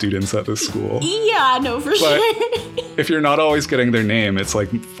 4 students at this school. Yeah, no, for sure. If you're not always getting their name, it's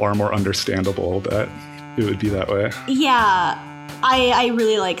far more understandable that it would be that way. Yeah. I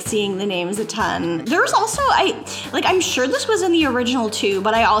really like seeing the names a ton. There was also, I'm sure this was in the original too,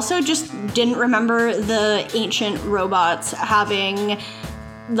 but I also just didn't remember the ancient robots having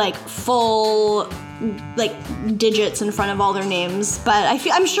full digits in front of all their names. But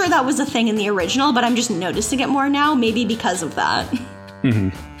I'm sure that was a thing in the original, but I'm just noticing it more now, maybe because of that. Mm-hmm.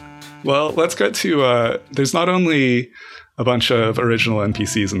 Well, let's get to, there's not only a bunch of original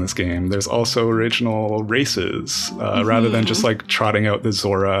NPCs in this game. There's also original races, rather than just trotting out the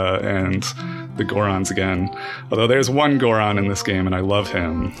Zora and the Gorons again. Although there's one Goron in this game, and I love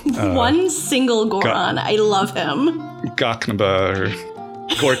him. One single Goron. I love him. Gaknaba or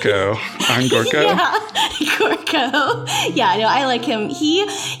Gorko. I'm Gorko. Yeah, Gorko. Yeah, no, I like him.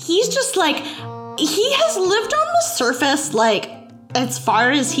 He's just he has lived on the surface as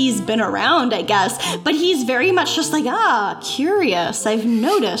far as he's been around, I guess. But he's very much just curious. I've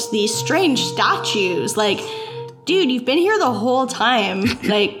noticed these strange statues. Dude, you've been here the whole time.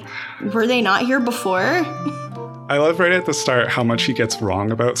 Were they not here before? I love right at the start how much he gets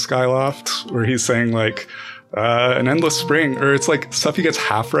wrong about Skyloft, where he's saying an endless spring, or it's stuff he gets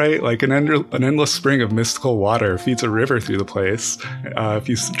half right, an endless spring of mystical water feeds a river through the place. If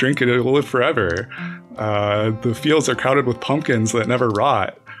you drink it, it will live forever. The fields are crowded with pumpkins that never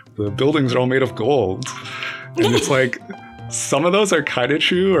rot. The buildings are all made of gold. And it's some of those are kind of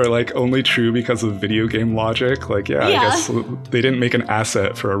true, or only true because of video game logic. I guess they didn't make an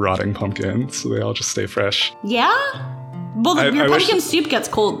asset for a rotting pumpkin, so they all just stay fresh. Yeah? Well, your pumpkin soup gets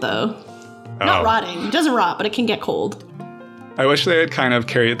cold, though. Not rotting. It doesn't rot, but it can get cold. I wish they had kind of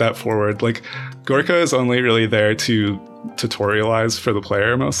carried that forward. Gorka is only really there to tutorialize for the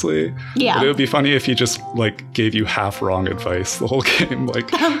player mostly. Yeah. But it would be funny if he just gave you half wrong advice the whole game.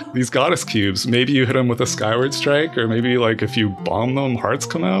 These goddess cubes, maybe you hit them with a skyward strike, or maybe if you bomb them, hearts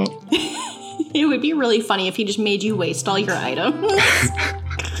come out. It would be really funny if he just made you waste all your items.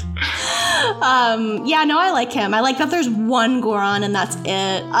 Yeah, no, I like him. I like that there's one Goron and that's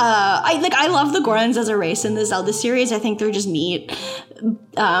it. I love the Gorons as a race in the Zelda series. I think they're just neat.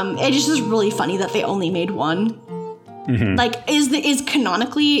 It just is really funny that they only made one. Mm-hmm. Is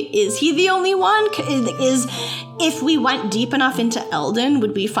he the only one? If we went deep enough into Eldin,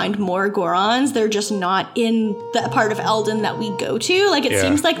 would we find more Gorons? They're just not in the part of Eldin that we go to. It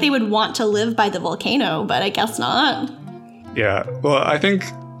seems like they would want to live by the volcano, but I guess not. Yeah, well, I think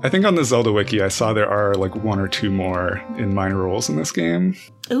on the Zelda wiki, I saw there are 1 or 2 more in minor roles in this game.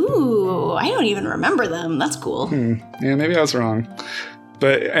 Ooh, I don't even remember them. That's cool. Yeah, maybe I was wrong.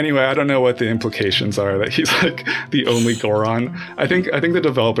 But anyway, I don't know what the implications are that he's like the only Goron. I think the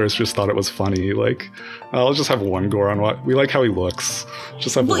developers just thought it was funny. Like, I'll just have one Goron. We like how he looks.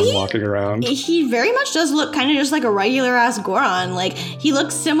 Just have one walking around. He very much does look kind of just like a regular ass Goron. Like, he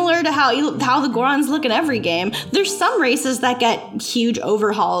looks similar to how the Gorons look in every game. There's some races that get huge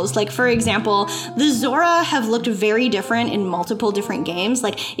overhauls. Like, for example, the Zora have looked very different in multiple different games.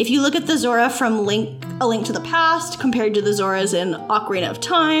 Like, if you look at the Zora from A Link to the Past compared to the Zoras in Ocarina of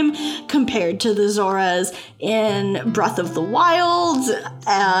Time, compared to the Zoras in Breath of the Wild,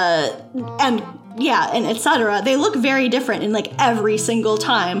 and etc. They look very different in like every single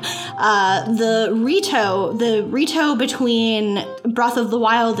time. The Rito between Breath of the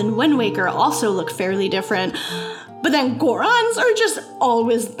Wild and Wind Waker also look fairly different. But then Gorons are just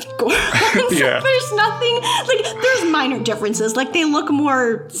always Gorons. Yeah. There's nothing, like, there's minor differences. Like, they look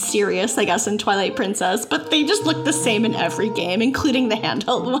more serious, I guess, in Twilight Princess, but they just look the same in every game, including the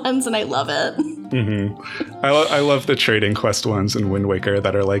handheld ones, and I love it. Mm-hmm. I love the trading quest ones in Wind Waker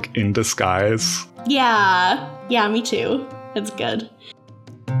that are, like, in disguise. Yeah, me too. It's good.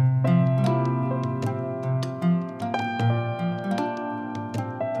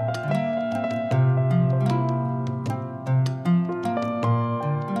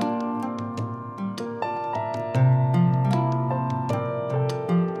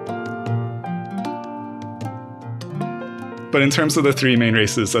 But in terms of the three main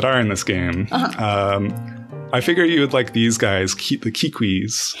races that are in this game, I figure you would like these guys, the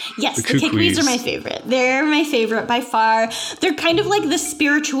Kikwis. Yes, the Kikwis are my favorite. They're my favorite by far. They're kind of like the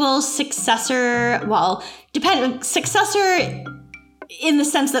spiritual successor, successor in the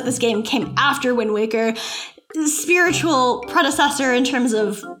sense that this game came after Wind Waker. Spiritual predecessor in terms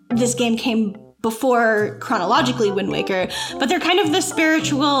of this game came before chronologically Wind Waker, but they're kind of the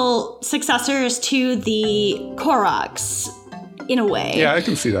spiritual successors to the Koroks in a way. Yeah, I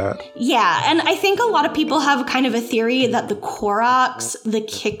can see that. Yeah, and I think a lot of people have kind of a theory that the Koroks, the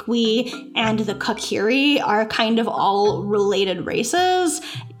Kikwi, and the Kokiri are kind of all related races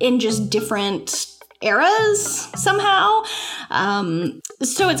in just different eras somehow.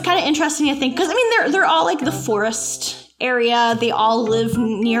 So it's kind of interesting, I think, because I mean they're all like the forest area. They all live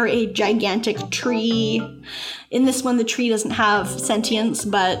near a gigantic tree. In this one, the tree doesn't have sentience,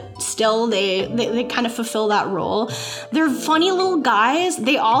 but still they kind of fulfill that role. They're funny little guys.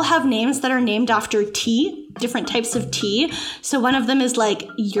 They all have names that are named after tea, different types of tea. So one of them is like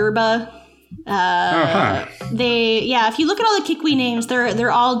yerba. If you look at all the Kikwi names,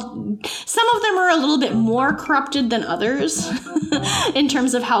 they're all, some of them are a little bit more corrupted than others in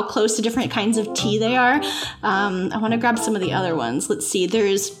terms of how close to different kinds of tea they are. I want to grab some of the other ones. Let's see.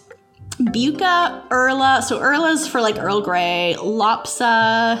 There's Buka, Urla. So Urla's for like Earl Grey,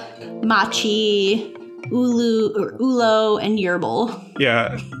 Lopsa, Machi, Ulo, and Yerbal.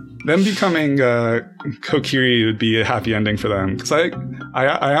 Yeah. Them becoming Kokiri would be a happy ending for them, because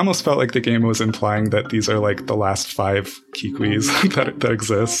I almost felt like the game was implying that these are like the last 5 Kikwis that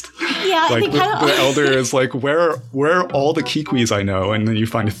exist. Yeah, like I think the elder is like, where are all the Kikwis I know? And then you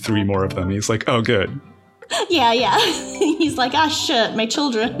find 3 more of them. He's like, oh, good. Yeah. He's like, shit, my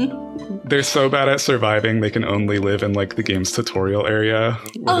children. They're so bad at surviving, they can only live in like the game's tutorial area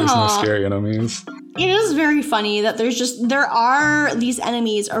where there's no scary enemies. It is very funny that there are these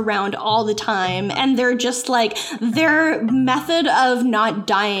enemies around all the time, and they're just like, their method of not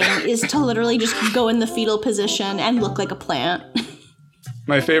dying is to literally just go in the fetal position and look like a plant.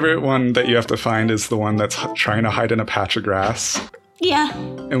 My favorite one that you have to find is the one that's trying to hide in a patch of grass. Yeah.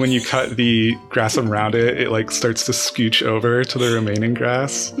 And when you cut the grass around it, it like starts to scooch over to the remaining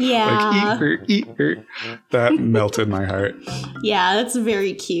grass. Yeah. Like, eat her. That melted my heart. Yeah, that's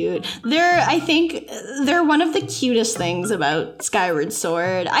very cute. I think they're one of the cutest things about Skyward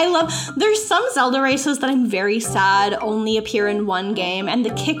Sword. There's some Zelda races that I'm very sad only appear in one game, and the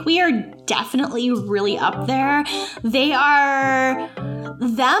Kikwi are definitely really up there. They are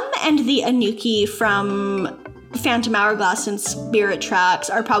them and the Anuki from Phantom Hourglass and Spirit Tracks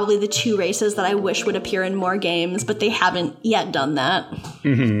are probably the 2 races that I wish would appear in more games, but they haven't yet done that.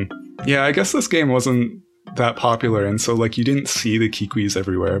 Mm-hmm. Yeah, I guess this game wasn't that popular, and so like you didn't see the Kikwis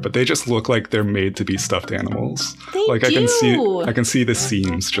everywhere, but they just look like they're made to be stuffed animals. They like do. I can see the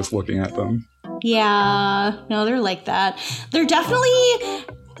seams just looking at them. Yeah, no, they're like that. They're definitely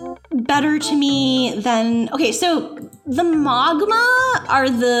better to me than... Okay, so the Magma are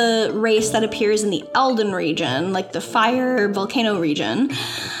the race that appears in the Elden region, like the fire volcano region.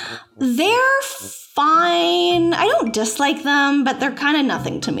 They're fine. I don't dislike them, but they're kind of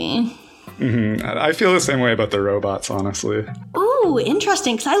nothing to me. Mm-hmm. I feel the same way about the robots, honestly. Ooh, Oh,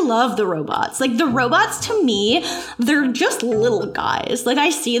 interesting, because I love the robots. Like, the robots, to me, they're just little guys. Like, I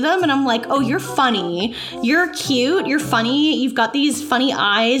see them and I'm like, oh, you're funny. You're cute. You're funny. You've got these funny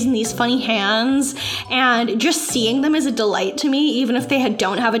eyes and these funny hands. And just seeing them is a delight to me, even if they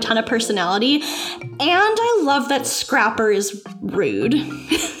don't have a ton of personality. And I love that Scrapper is rude.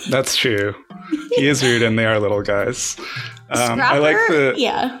 That's true. He is rude and they are little guys. Scrapper,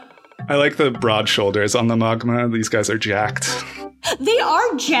 I like the broad shoulders on the Magma. These guys are jacked. They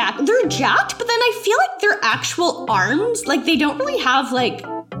are jacked. They're jacked, but then I feel like their actual arms, like, they don't really have, like,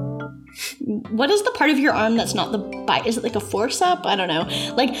 what is the part of your arm that's not the bite? Is it like a forcep? I don't know.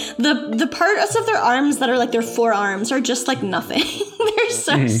 Like, the parts of their arms that are like their forearms are just like nothing. They're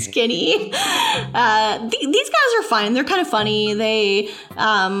so skinny. These guys are fine. They're kind of funny. They,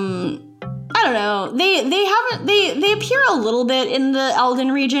 I don't know. They appear a little bit in the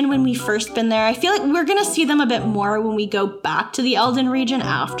Elden region when we first been there. I feel like we're gonna see them a bit more when we go back to the Elden region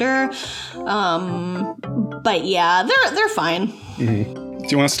after. But yeah, they're fine. Mm-hmm. Do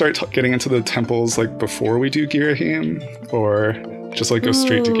you want to start getting into the temples like before we do Girahim, or just like go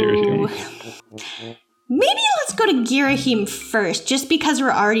straight to Girahim? Maybe let's go to Girahim first, just because we're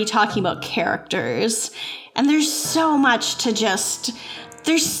already talking about characters, and there's so much to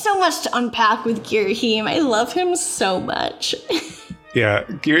unpack with Girahim. I love him so much. Yeah,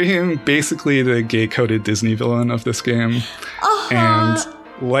 Girahim, basically the gay-coded Disney villain of this game. And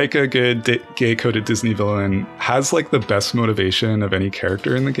like a good gay-coded Disney villain, has like the best motivation of any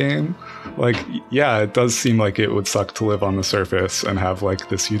character in the game. Like, yeah, it does seem like it would suck to live on the surface and have like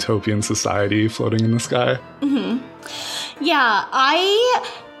this utopian society floating in the sky. Mm-hmm. Yeah,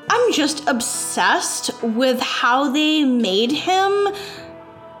 I'm just obsessed with how they made him.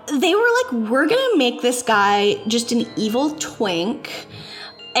 They were like, we're gonna make this guy just an evil twink,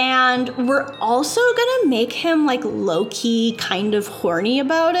 and we're also gonna make him like low-key kind of horny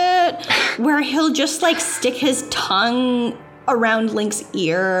about it, where he'll just like stick his tongue around Link's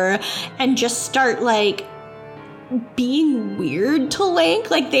ear and just start like being weird to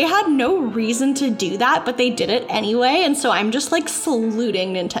Link. Like, they had no reason to do that, but they did it anyway, and so I'm just like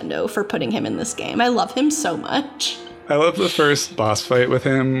saluting Nintendo for putting him in this game. I love him so much. I love the first boss fight with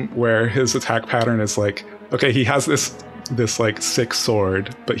him where his attack pattern is like, okay, he has this like sick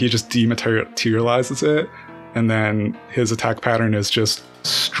sword, but he just dematerializes it, and then his attack pattern is just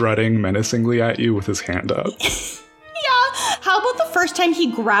strutting menacingly at you with his hand up. Yeah, how about the first time he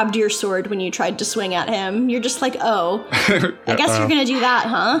grabbed your sword when you tried to swing at him? You're just like, oh, I guess you're gonna do that,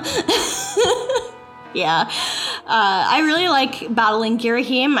 huh? Yeah. I really like battling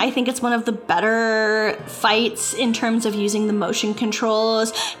Girahim. I think it's one of the better fights in terms of using the motion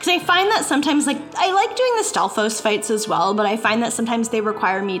controls. Because I find that sometimes, like, I like doing the Stalfos fights as well, but I find that sometimes they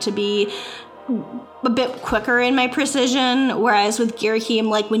require me to be a bit quicker in my precision. Whereas with Girahim,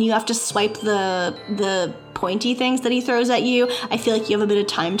 like, when you have to swipe the pointy things that he throws at you, I feel like you have a bit of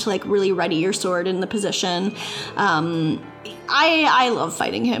time to, like, really ready your sword in the position. I love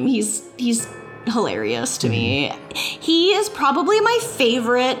fighting him. He's hilarious to me. He is probably my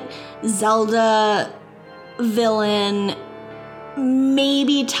favorite Zelda villain,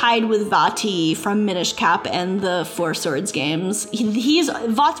 maybe tied with Vati from Minish Cap and the Four Swords games.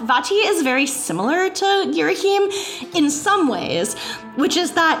 Vati is very similar to Girahim in some ways, which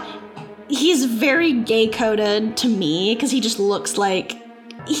is that he's very gay-coded to me, because he just looks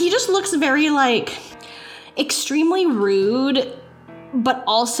very, like, extremely rude, but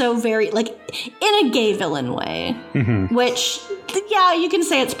also very, like, in a gay villain way, which, yeah, you can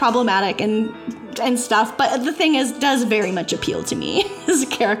say it's problematic and stuff, but the thing is, does very much appeal to me as a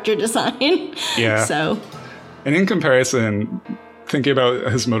character design. Yeah. So. And in comparison, thinking about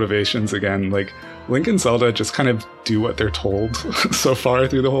his motivations again, like, Link and Zelda just kind of do what they're told so far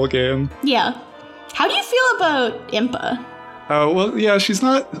through the whole game. Yeah. How do you feel about Impa? Well, yeah, she's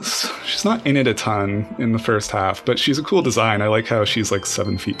not in it a ton in the first half, but she's a cool design. I like how she's like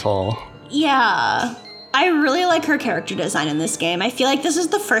 7 feet tall. Yeah. I really like her character design in this game. I feel like this is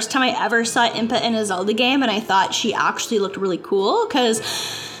the first time I ever saw Impa in a Zelda game, and I thought she actually looked really cool, because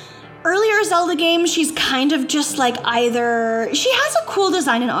earlier Zelda games, she's kind of just like either... She has a cool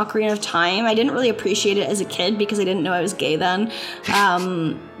design in Ocarina of Time. I didn't really appreciate it as a kid because I didn't know I was gay then.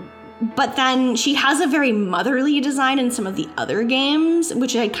 But then she has a very motherly design in some of the other games,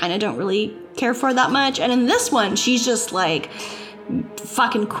 which I kind of don't really care for that much. And in this one, she's just like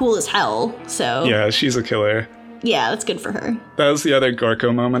fucking cool as hell. So yeah, she's a killer. Yeah, that's good for her. That was the other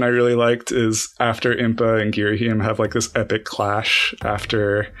Gorko moment I really liked, is after Impa and Girahim have like this epic clash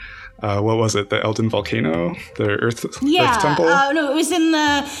after what was it? The Elden Volcano? The Earth Temple? No, it's in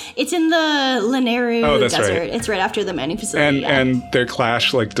the Lanayru Desert. Right. It's right after the mining facility. And their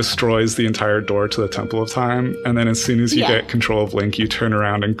clash like destroys the entire door to the Temple of Time. And then as soon as you get control of Link, you turn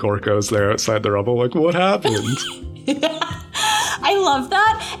around and Gorko's there outside the rubble. Like, what happened? I love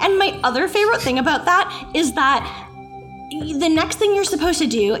that. And my other favorite thing about that is that the next thing you're supposed to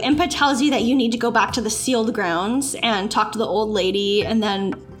do, Impa tells you that you need to go back to the sealed grounds and talk to the old lady, and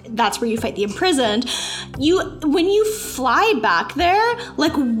then that's where you fight the imprisoned. When you fly back there,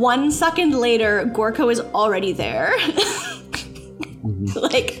 like 1 second later, Gorko is already there.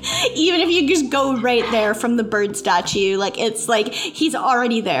 Like, even if you just go right there from the bird statue, like, it's like he's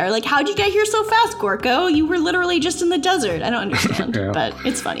already there. Like, how'd you get here so fast, Gorko? You were literally just in the desert. I don't understand, but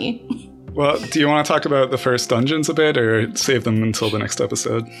it's funny. Well, do you want to talk about the first dungeons a bit, or save them until the next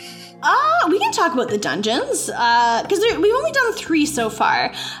episode? We can talk about the dungeons, because we've only done 3 so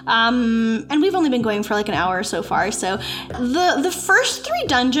far, and we've only been going for like an hour so far, so the first 3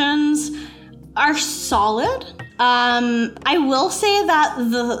 dungeons are solid. I will say that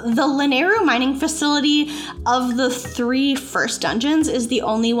the Lanayru mining facility of the 3 first dungeons is the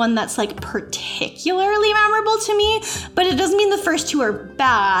only one that's like particularly memorable to me, but it doesn't mean the first 2 are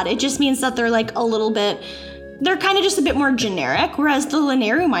bad. It just means that they're like a little bit, they're kind of just a bit more generic, whereas the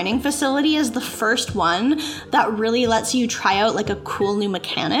Lanayru mining facility is the first one that really lets you try out like a cool new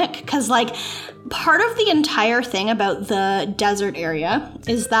mechanic, because like part of the entire thing about the desert area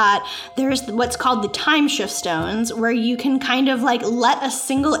is that there's what's called the time shift stones, where you can kind of like let a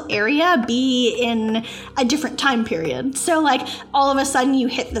single area be in a different time period. So like all of a sudden you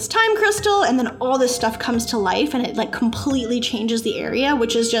hit this time crystal and then all this stuff comes to life and it like completely changes the area,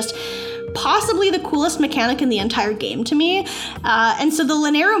 which is just possibly the coolest mechanic in the entire game to me. And so the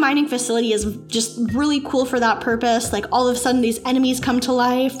Lanayru mining facility is just really cool for that purpose. Like all of a sudden these enemies come to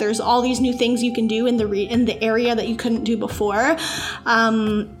life. There's all these new things you can do in the area that you couldn't do before.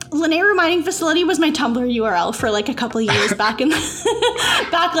 Lanayru mining facility was my Tumblr URL for like a couple of years back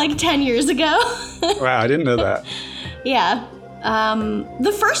back like 10 years ago. Wow, I didn't know that. Yeah.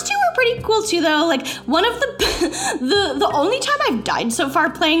 The first 2 were pretty cool too, though. Like one of the only time I've died so far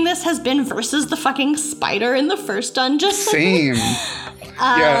playing this has been versus the fucking spider in the first dungeon. Same.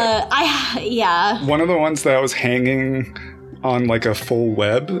 Yeah. One of the ones that was hanging on like a full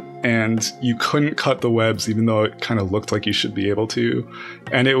web, and you couldn't cut the webs even though it kind of looked like you should be able to,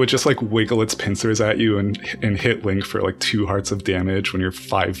 and it would just like wiggle its pincers at you and hit Link for like 2 hearts of damage when you're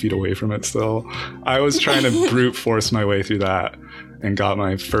 5 feet away from it still. I was trying to brute force my way through that and got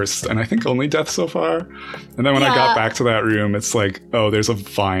my first and I think only death so far. And then when I got back to that room, it's like, oh, there's a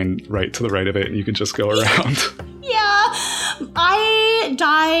vine right to the right of it and you can just go around. Yeah, I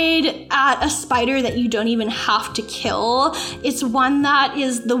died at a spider that you don't even have to kill. It's one that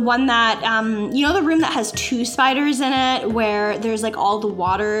is the one that, you know, the room that has 2 spiders in it where there's like all the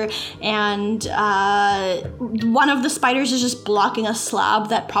water, and one of the spiders is just blocking a slab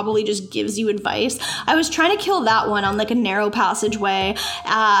that probably just gives you advice. I was trying to kill that one on like a narrow passageway.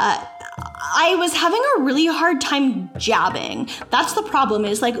 I was having a really hard time jabbing. That's the problem,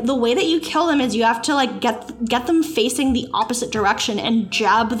 is like the way that you kill them is you have to like get them facing the opposite direction and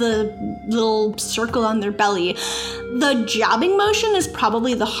jab the little circle on their belly. The jabbing motion is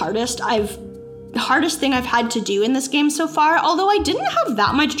probably the hardest thing I've had to do in this game so far, although I didn't have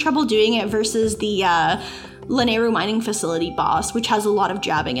that much trouble doing it versus the Lanayru mining facility boss, which has a lot of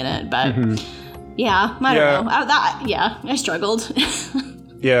jabbing in it, but yeah, I don't know. I struggled.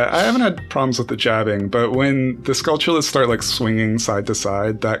 Yeah, I haven't had problems with the jabbing, but when the Skulltulas start like swinging side to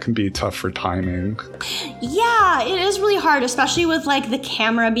side, that can be tough for timing. Yeah, it is really hard, especially with like the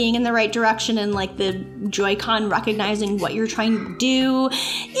camera being in the right direction and like the Joy-Con recognizing what you're trying to do.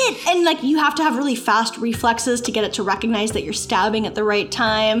 And like you have to have really fast reflexes to get it to recognize that you're stabbing at the right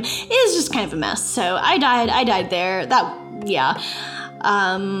time. It is just kind of a mess. So I died there.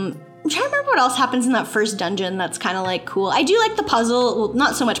 I'm trying to remember what else happens in that first dungeon that's kind of like cool. I do like the puzzle, well,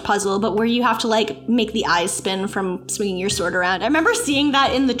 not so much puzzle, but where you have to like make the eyes spin from swinging your sword around. I remember seeing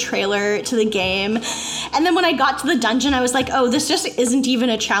that in the trailer to the game. And then when I got to the dungeon, I was like, oh, this just isn't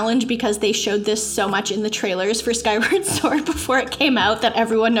even a challenge because they showed this so much in the trailers for Skyward Sword before it came out that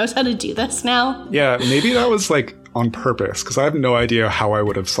everyone knows how to do this now. Yeah, maybe that was like on purpose, because I have no idea how I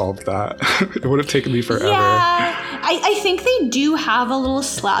would have solved that. It would have taken me forever. Yeah, I think they do have a little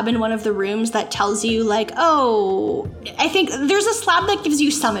slab in one of the rooms that tells you like, oh, I think there's a slab that gives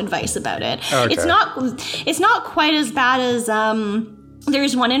you some advice about it. Okay. It's not quite as bad as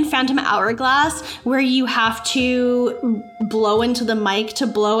There's one in Phantom Hourglass where you have to blow into the mic to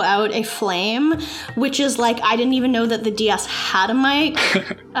blow out a flame, which is like, I didn't even know that the DS had a mic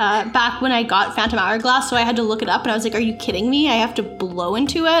back when I got Phantom Hourglass, so I had to look it up, and I was like, are you kidding me? I have to blow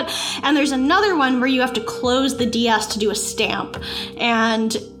into it? And there's another one where you have to close the DS to do a stamp,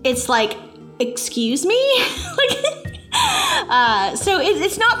 and it's like, excuse me? So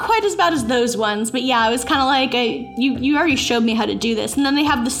it's not quite as bad as those ones, but yeah, I was kind of like, you already showed me how to do this. And then they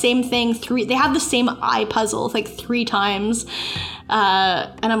have the same thing they have the same eye puzzle like 3 times,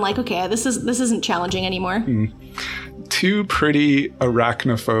 and I'm like, okay, this isn't challenging anymore. 2 pretty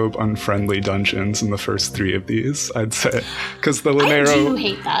arachnophobe unfriendly dungeons in the first 3 of these, I'd say, because the I do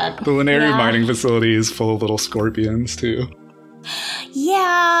hate that. The Lanayru mining facility is full of little scorpions too.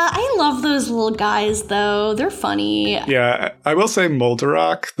 Yeah, I love those little guys, though. They're funny. Yeah, I will say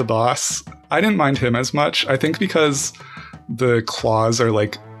Moldarok, the boss, I didn't mind him as much. I think because the claws are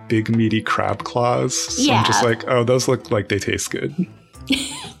like big, meaty crab claws. So I'm just like, oh, those look like they taste good.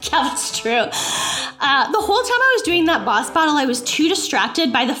 Yeah, that's true. The whole time I was doing that boss battle, I was too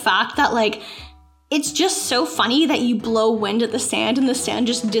distracted by the fact that, like, it's just so funny that you blow wind at the sand and the sand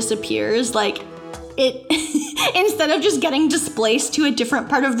just disappears. Like, it instead of just getting displaced to a different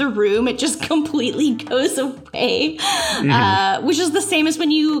part of the room, it just completely goes away. Which is the same as when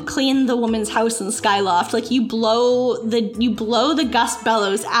you clean the woman's house in Skyloft. Like, you blow the gust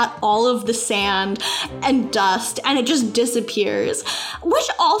bellows at all of the sand and dust, and it just disappears. Which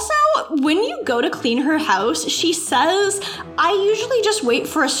also, when you go to clean her house, she says, I usually just wait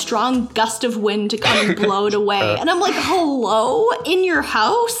for a strong gust of wind to come and blow it away. And I'm like, hello? In your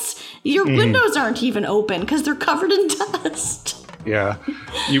house? Your windows aren't even open because they're covered in dust. Yeah.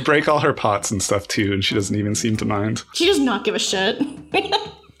 You break all her pots and stuff too, and she doesn't even seem to mind. She does not give a shit.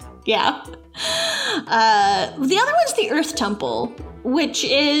 Yeah. The other one's the Earth Temple, which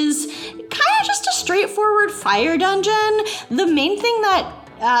is kind of just a straightforward fire dungeon. The main thing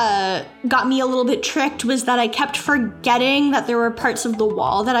that got me a little bit tricked was that I kept forgetting that there were parts of the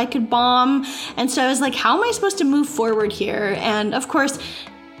wall that I could bomb. And so I was like, how am I supposed to move forward here? And of course,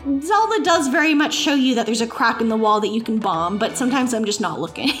 Zelda does very much show you that there's a crack in the wall that you can bomb, but sometimes I'm just not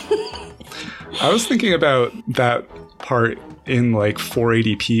looking. I was thinking about that part in like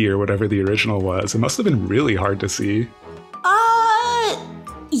 480p or whatever the original was. It must have been really hard to see.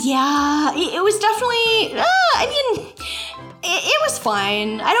 Yeah, it was definitely, it was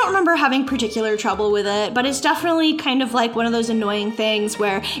fine. I don't remember having particular trouble with it, but it's definitely kind of like one of those annoying things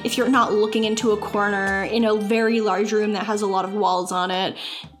where if you're not looking into a corner in a very large room that has a lot of walls on it,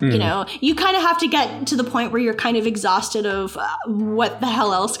 you know, you kind of have to get to the point where you're kind of exhausted of what the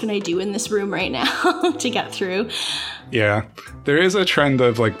hell else can I do in this room right now to get through. Yeah, there is a trend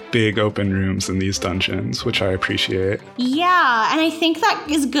of like big open rooms in these dungeons, which I appreciate. Yeah, and I think that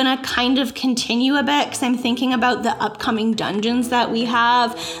is gonna kind of continue a bit because I'm thinking about the upcoming dungeons that we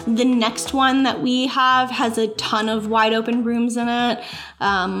have. The next one that we have has a ton of wide open rooms in it.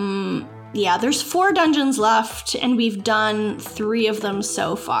 Yeah, there's 4 dungeons left, and we've done 3 of them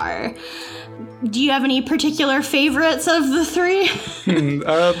so far. Do you have any particular favorites of the 3?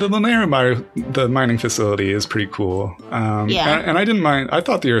 The Lanayru the mining facility is pretty cool. Yeah. And I didn't mind. I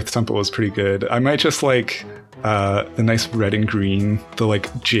thought the Earth Temple was pretty good. I might just like the nice red and green, the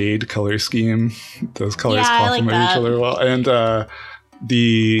like jade color scheme. Those colors complement each other well. And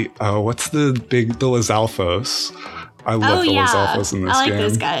what's the Lizalfos? I love the Lizalfos in this game. I like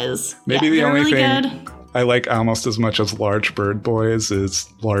those guys. Maybe the only really thing good. I like almost as much as large bird boys is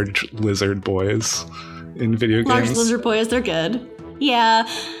large lizard boys in video games. Large lizard boys, they're good. Yeah.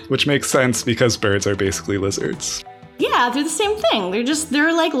 Which makes sense because birds are basically lizards. Yeah, they're the same thing.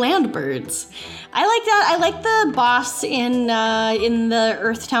 They're like land birds. I like that. I like the boss in the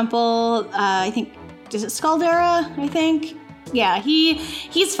Earth Temple. I think, is it Scaldera? I think. Yeah,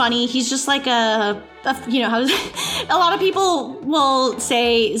 he's funny. He's just like a lot of people will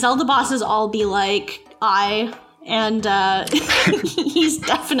say Zelda bosses all be like and he's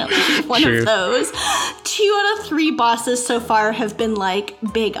definitely one of those. 2 out of 3 bosses so far have been like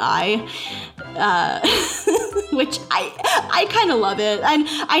Big Eye, which I kind of love it. And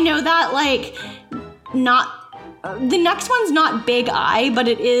I know that like not. The next one's not Big Eye, but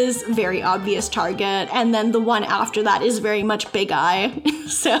it is very obvious target. And then the one after that is very much Big Eye.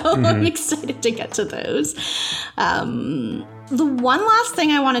 So I'm excited to get to those. The one last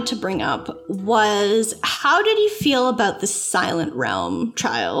thing I wanted to bring up was, how did you feel about the Silent Realm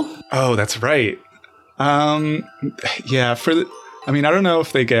trial? Oh, that's right. Yeah, I don't know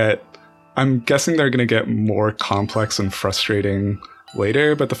if I'm guessing they're going to get more complex and frustrating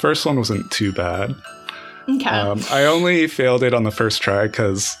later, but the first one wasn't too bad. Okay. I only failed it on the first try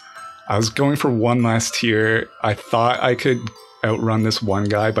because I was going for one last tier. I thought I could outrun this one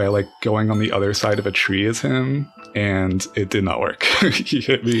guy by like going on the other side of a tree as him, and it did not work. He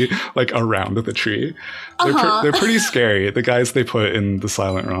hit me like around the tree. They're pretty scary, the guys they put in the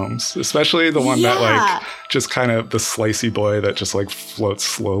Silent Realms, especially the one that like just kind of the slicey boy that just like floats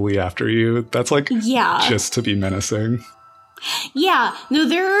slowly after you. That's like just to be menacing. Yeah, no,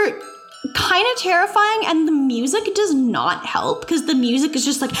 they're kind of terrifying, and the music does not help because the music is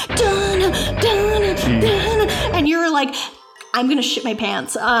just like dun, dun, dun, and you're like, I'm gonna shit my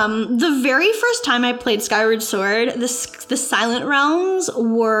pants. The very first time I played Skyward Sword, the Silent Realms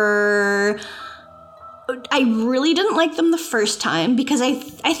were... I really didn't like them the first time because I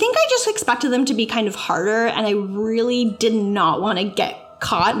think I just expected them to be kind of harder, and I really did not want to get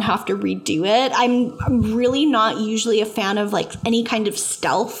caught and have to redo it. I'm really not usually a fan of like any kind of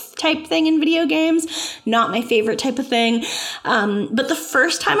stealth type thing in video games. Not my favorite type of thing. But the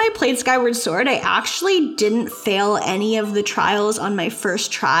first time I played Skyward Sword, I actually didn't fail any of the trials on my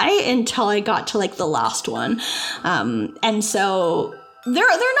first try until I got to like the last one. And so they're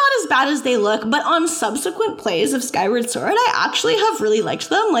not as bad as they look, but on subsequent plays of Skyward Sword, I actually have really liked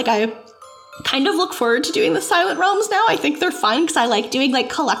them. Like, I kind of look forward to doing the Silent Realms now. I think they're fun because I like doing like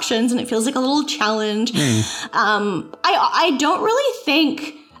collections and it feels like a little challenge. I don't really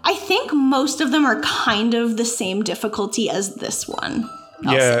think... I think most of them are kind of the same difficulty as this one.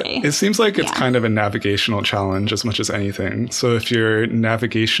 I'll say. It seems like it's kind of a navigational challenge as much as anything. So if you're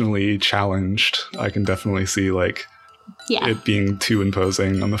navigationally challenged, I can definitely see like it being too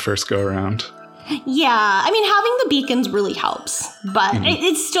imposing on the first go around. Yeah, I mean, having the beacons really helps, but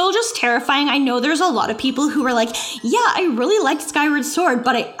it's still just terrifying. I know there's a lot of people who are like, yeah, I really liked Skyward Sword,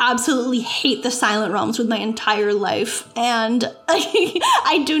 but I absolutely hate the Silent Realms with my entire life. And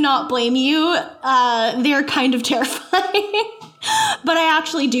I do not blame you. They're kind of terrifying. But I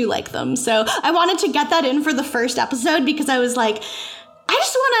actually do like them. So I wanted to get that in for the first episode because I was like, I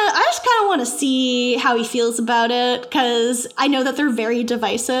just kind of want to see how he feels about it because I know that they're very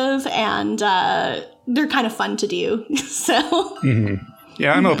divisive and they're kind of fun to do. So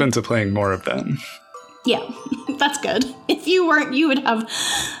yeah, I'm open to playing more of them. Yeah, that's good. If you weren't, you would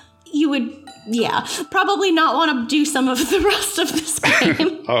probably not want to do some of the rest of this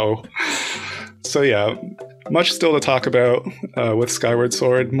game. So yeah, much still to talk about with Skyward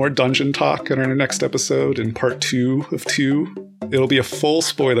Sword. More dungeon talk in our next episode in part 2 of 2. It'll be a full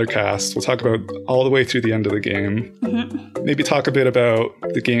spoiler cast. We'll talk about all the way through the end of the game. Maybe talk a bit about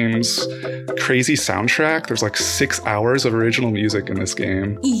the game's crazy soundtrack. There's like 6 hours of original music in this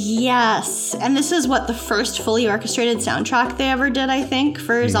game. Yes. And this is the first fully orchestrated soundtrack they ever did, I think,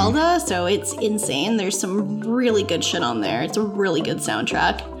 for Zelda. So it's insane. There's some really good shit on there. It's a really good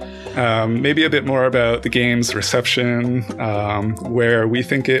soundtrack. Maybe a bit more about the game's reception, where we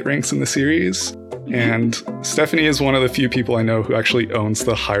think it ranks in the series. And Stephanie is one of the few people I know who actually owns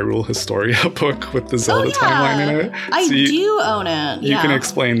the Hyrule Historia book with the Zelda timeline in it. I do own it. You can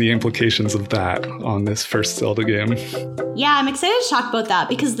explain the implications of that on this first Zelda game. Yeah, I'm excited to talk about that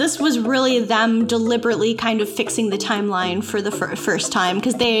because this was really them deliberately kind of fixing the timeline for the first time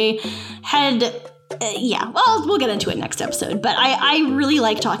because they had... we'll get into it next episode. But I really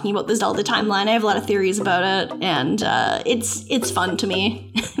like talking about the Zelda timeline. I have a lot of theories about it, and it's fun to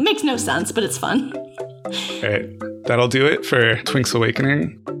me. It makes no sense, but it's fun. All right, that'll do it for Twink's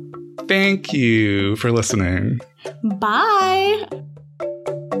Awakening. Thank you for listening. Bye!